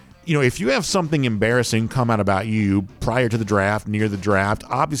 listen, if you have something embarrassing come out about you prior to the draft, near the draft,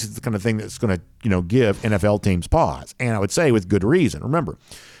 obviously it's the kind of thing that's going to give NFL teams pause. And I would say with good reason. Remember,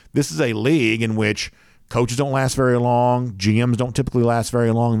 this is a league in which coaches don't last very long, GMs don't typically last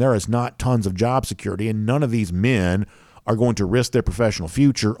very long. There is not tons of job security, and none of these men are going to risk their professional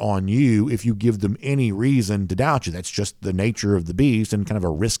future on you if you give them any reason to doubt you. That's just the nature of the beast, and kind of a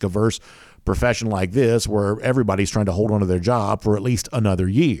risk-averse profession like this where everybody's trying to hold on to their job for at least another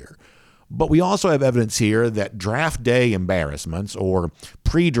year. But we also have evidence here that draft day embarrassments or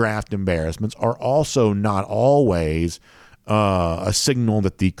pre-draft embarrassments are also not always a signal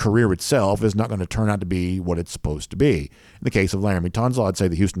that the career itself is not going to turn out to be what it's supposed to be. In the case of Laramie Tunsil, I'd say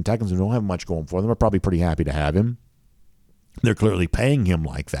the Houston Texans, who don't have much going for them, are probably pretty happy to have him. They're clearly paying him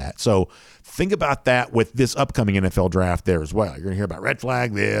like that. So think about that with this upcoming NFL draft there as well. You're going to hear about red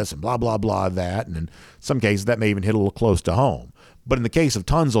flag this and blah, blah, blah that. And in some cases, that may even hit a little close to home. But in the case of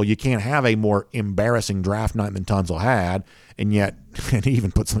Tunsil, you can't have a more embarrassing draft night than Tunsil had. And yet, and he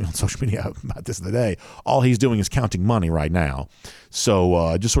even put something on social media about this the other day, all he's doing is counting money right now.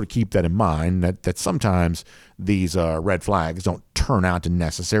 So just sort of keep that in mind, that sometimes these red flags don't turn out to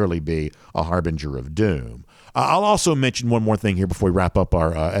necessarily be a harbinger of doom. I'll also mention one more thing here before we wrap up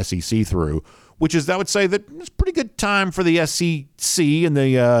our SEC through, which is I would say that it's a pretty good time for the SEC and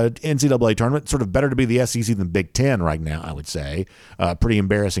the NCAA tournament. Sort of better to be the SEC than Big Ten right now, I would say. Pretty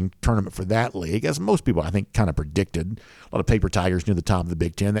embarrassing tournament for that league, as most people, I think, kind of predicted. A lot of paper tigers near the top of the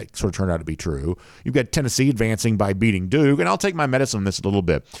Big Ten. That sort of turned out to be true. You've got Tennessee advancing by beating Duke, and I'll take my medicine on this a little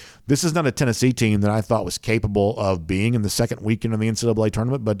bit. This is not a Tennessee team that I thought was capable of being in the second weekend of the NCAA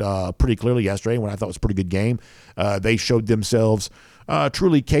tournament, but pretty clearly yesterday, when I thought was a pretty good game, they showed themselves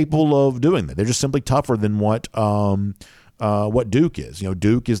truly capable of doing that. They're just simply tougher than what Duke is.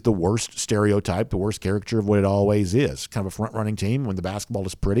 Duke is the worst stereotype, the worst caricature of what it always is. Kind of a front-running team when the basketball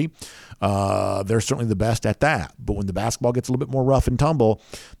is pretty. They're certainly the best at that. But when the basketball gets a little bit more rough and tumble,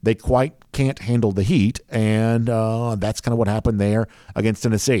 they quite can't handle the heat, and that's kind of what happened there against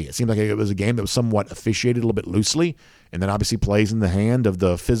Tennessee. It seemed like it was a game that was somewhat officiated a little bit loosely, and then obviously plays in the hand of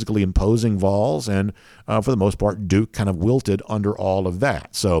the physically imposing Vols, and for the most part, Duke kind of wilted under all of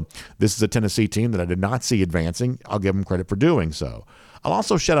that. So this is a Tennessee team that I did not see advancing. I'll give them credit for doing so. I'll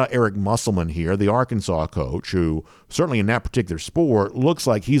also shout out Eric Musselman here, the Arkansas coach, who certainly in that particular sport looks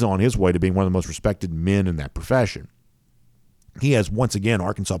like he's on his way to being one of the most respected men in that profession. He has, once again,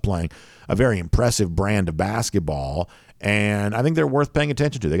 Arkansas playing a very impressive brand of basketball, and I think they're worth paying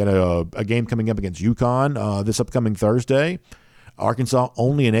attention to. They got a game coming up against UConn this upcoming Thursday. Arkansas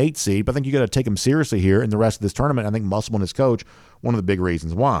only an 8 seed, but I think you got to take them seriously here in the rest of this tournament. I think Musselman, his coach, one of the big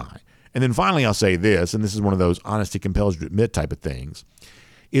reasons why. And then finally, I'll say this, and this is one of those honesty compels you to admit type of things,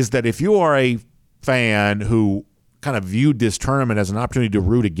 is that if you are a fan who kind of viewed this tournament as an opportunity to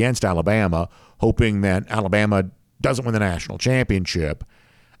root against Alabama, hoping that Alabama doesn't win the national championship,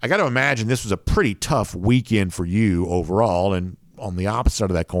 I got to imagine this was a pretty tough weekend for you overall, and on the opposite side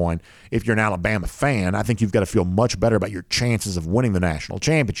of that coin, if you're an Alabama fan, I think you've got to feel much better about your chances of winning the national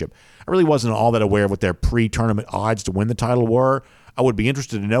championship. I really wasn't all that aware of what their pre-tournament odds to win the title were. I would be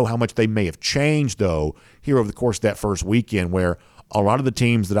interested to know how much they may have changed, though, here over the course of that first weekend, where a lot of the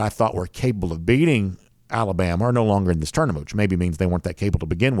teams that I thought were capable of beating Alabama are no longer in this tournament, which maybe means they weren't that capable to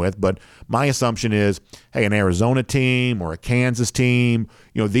begin with. But my assumption is, hey, an Arizona team or a Kansas team,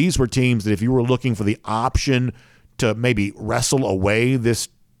 these were teams that if you were looking for the option to maybe wrestle away this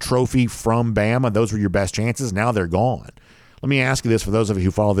trophy from Bama, those were your best chances. Now they're gone. Let me ask you this, for those of you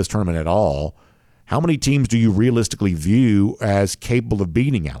who follow this tournament at all, how many teams do you realistically view as capable of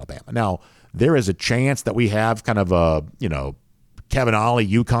beating Alabama? Now, there is a chance that we have kind of a, Kevin Ollie,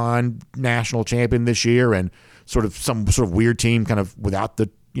 UConn national champion this year, and some sort of weird team kind of without the,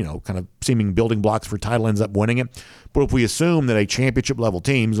 kind of seeming building blocks for title ends up winning it. But if we assume that a championship level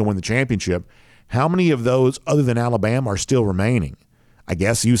team is going to win the championship, how many of those other than Alabama are still remaining? I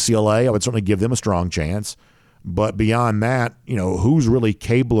guess UCLA, I would certainly give them a strong chance. But beyond that, who's really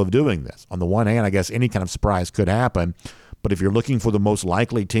capable of doing this? On the one hand, I guess any kind of surprise could happen. But if you're looking for the most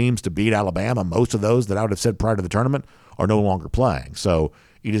likely teams to beat Alabama, most of those that I would have said prior to the tournament are no longer playing. So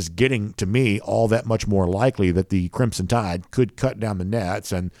it is getting, to me, all that much more likely that the Crimson Tide could cut down the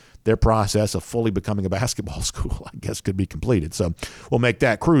nets, and their process of fully becoming a basketball school, I guess, could be completed. So we'll make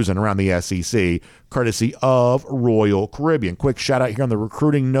that cruising around the SEC, courtesy of Royal Caribbean. Quick shout out here on the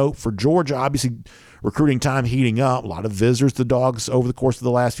recruiting note for Georgia. Obviously, recruiting time heating up. A lot of visitors to the Dogs over the course of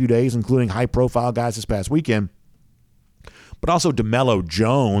the last few days, including high-profile guys this past weekend. But also DeMello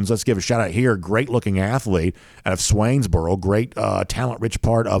Jones, let's give a shout out here, great-looking athlete out of Swainsboro, great talent-rich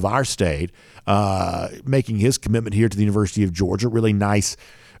part of our state, making his commitment here to the University of Georgia. Really nice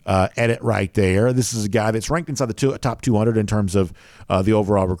edit right there. This is a guy that's ranked inside the top 200 in terms of the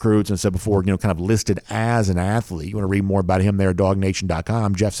overall recruits, and said before, kind of listed as an athlete. You want to read more about him there at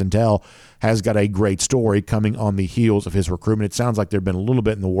DawgNation.com. Jeff Sintel has got a great story coming on the heels of his recruitment. It sounds like there'd been a little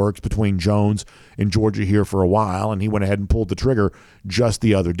bit in the works between Jones and Georgia here for a while, and he went ahead and pulled the trigger just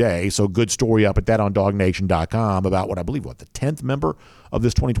the other day. So good story up at that on DawgNation.com about the 10th member of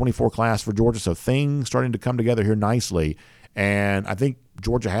this 2024 class for Georgia. So things starting to come together here nicely. And I think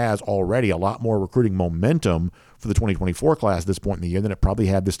Georgia has already a lot more recruiting momentum for the 2024 class at this point in the year than it probably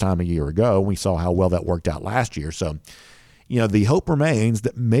had this time a year ago. We saw how well that worked out last year. So, the hope remains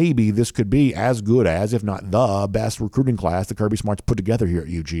that maybe this could be as good as, if not the best recruiting class that Kirby Smart's put together here at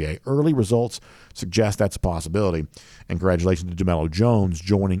UGA. Early results suggest that's a possibility. And congratulations to DeMello Jones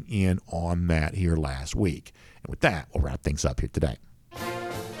joining in on that here last week. And with that, we'll wrap things up here today.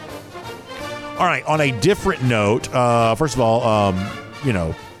 All right, on a different note, first of all,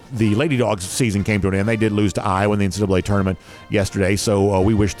 the Lady Dogs season came to an end. They did lose to Iowa in the NCAA tournament yesterday, so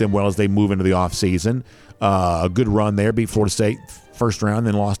we wish them well as they move into the offseason. A good run there, beat Florida State first round,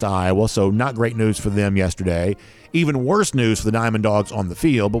 then lost to Iowa, so not great news for them yesterday. Even worse news for the Diamond Dogs on the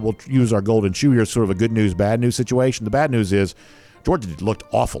field, but we'll use our golden shoe here as sort of a good news, bad news situation. The bad news is Georgia looked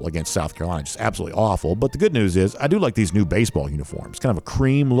awful against South Carolina, just absolutely awful. But the good news is I do like these new baseball uniforms. Kind of a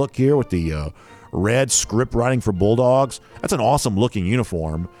cream look here with the red script writing for Bulldogs. That's an awesome-looking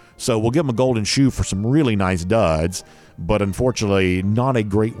uniform. So we'll give them a golden shoe for some really nice duds. But unfortunately, not a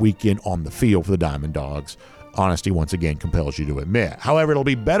great weekend on the field for the Diamond Dogs. Honesty, once again, compels you to admit. However, it'll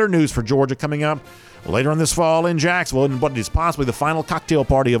be better news for Georgia coming up later on this fall in Jacksonville, and what is possibly the final cocktail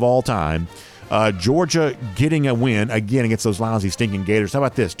party of all time. Georgia getting a win again against those lousy, stinking Gators. How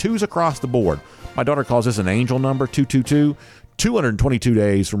about this? 2s across the board. My daughter calls this an angel number, 222. 222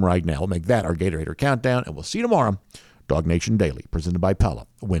 days from right now. We'll make that our Gator Hater Countdown, and we'll see you tomorrow. DawgNation Daily, presented by Pella,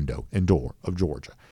 window and door of Georgia.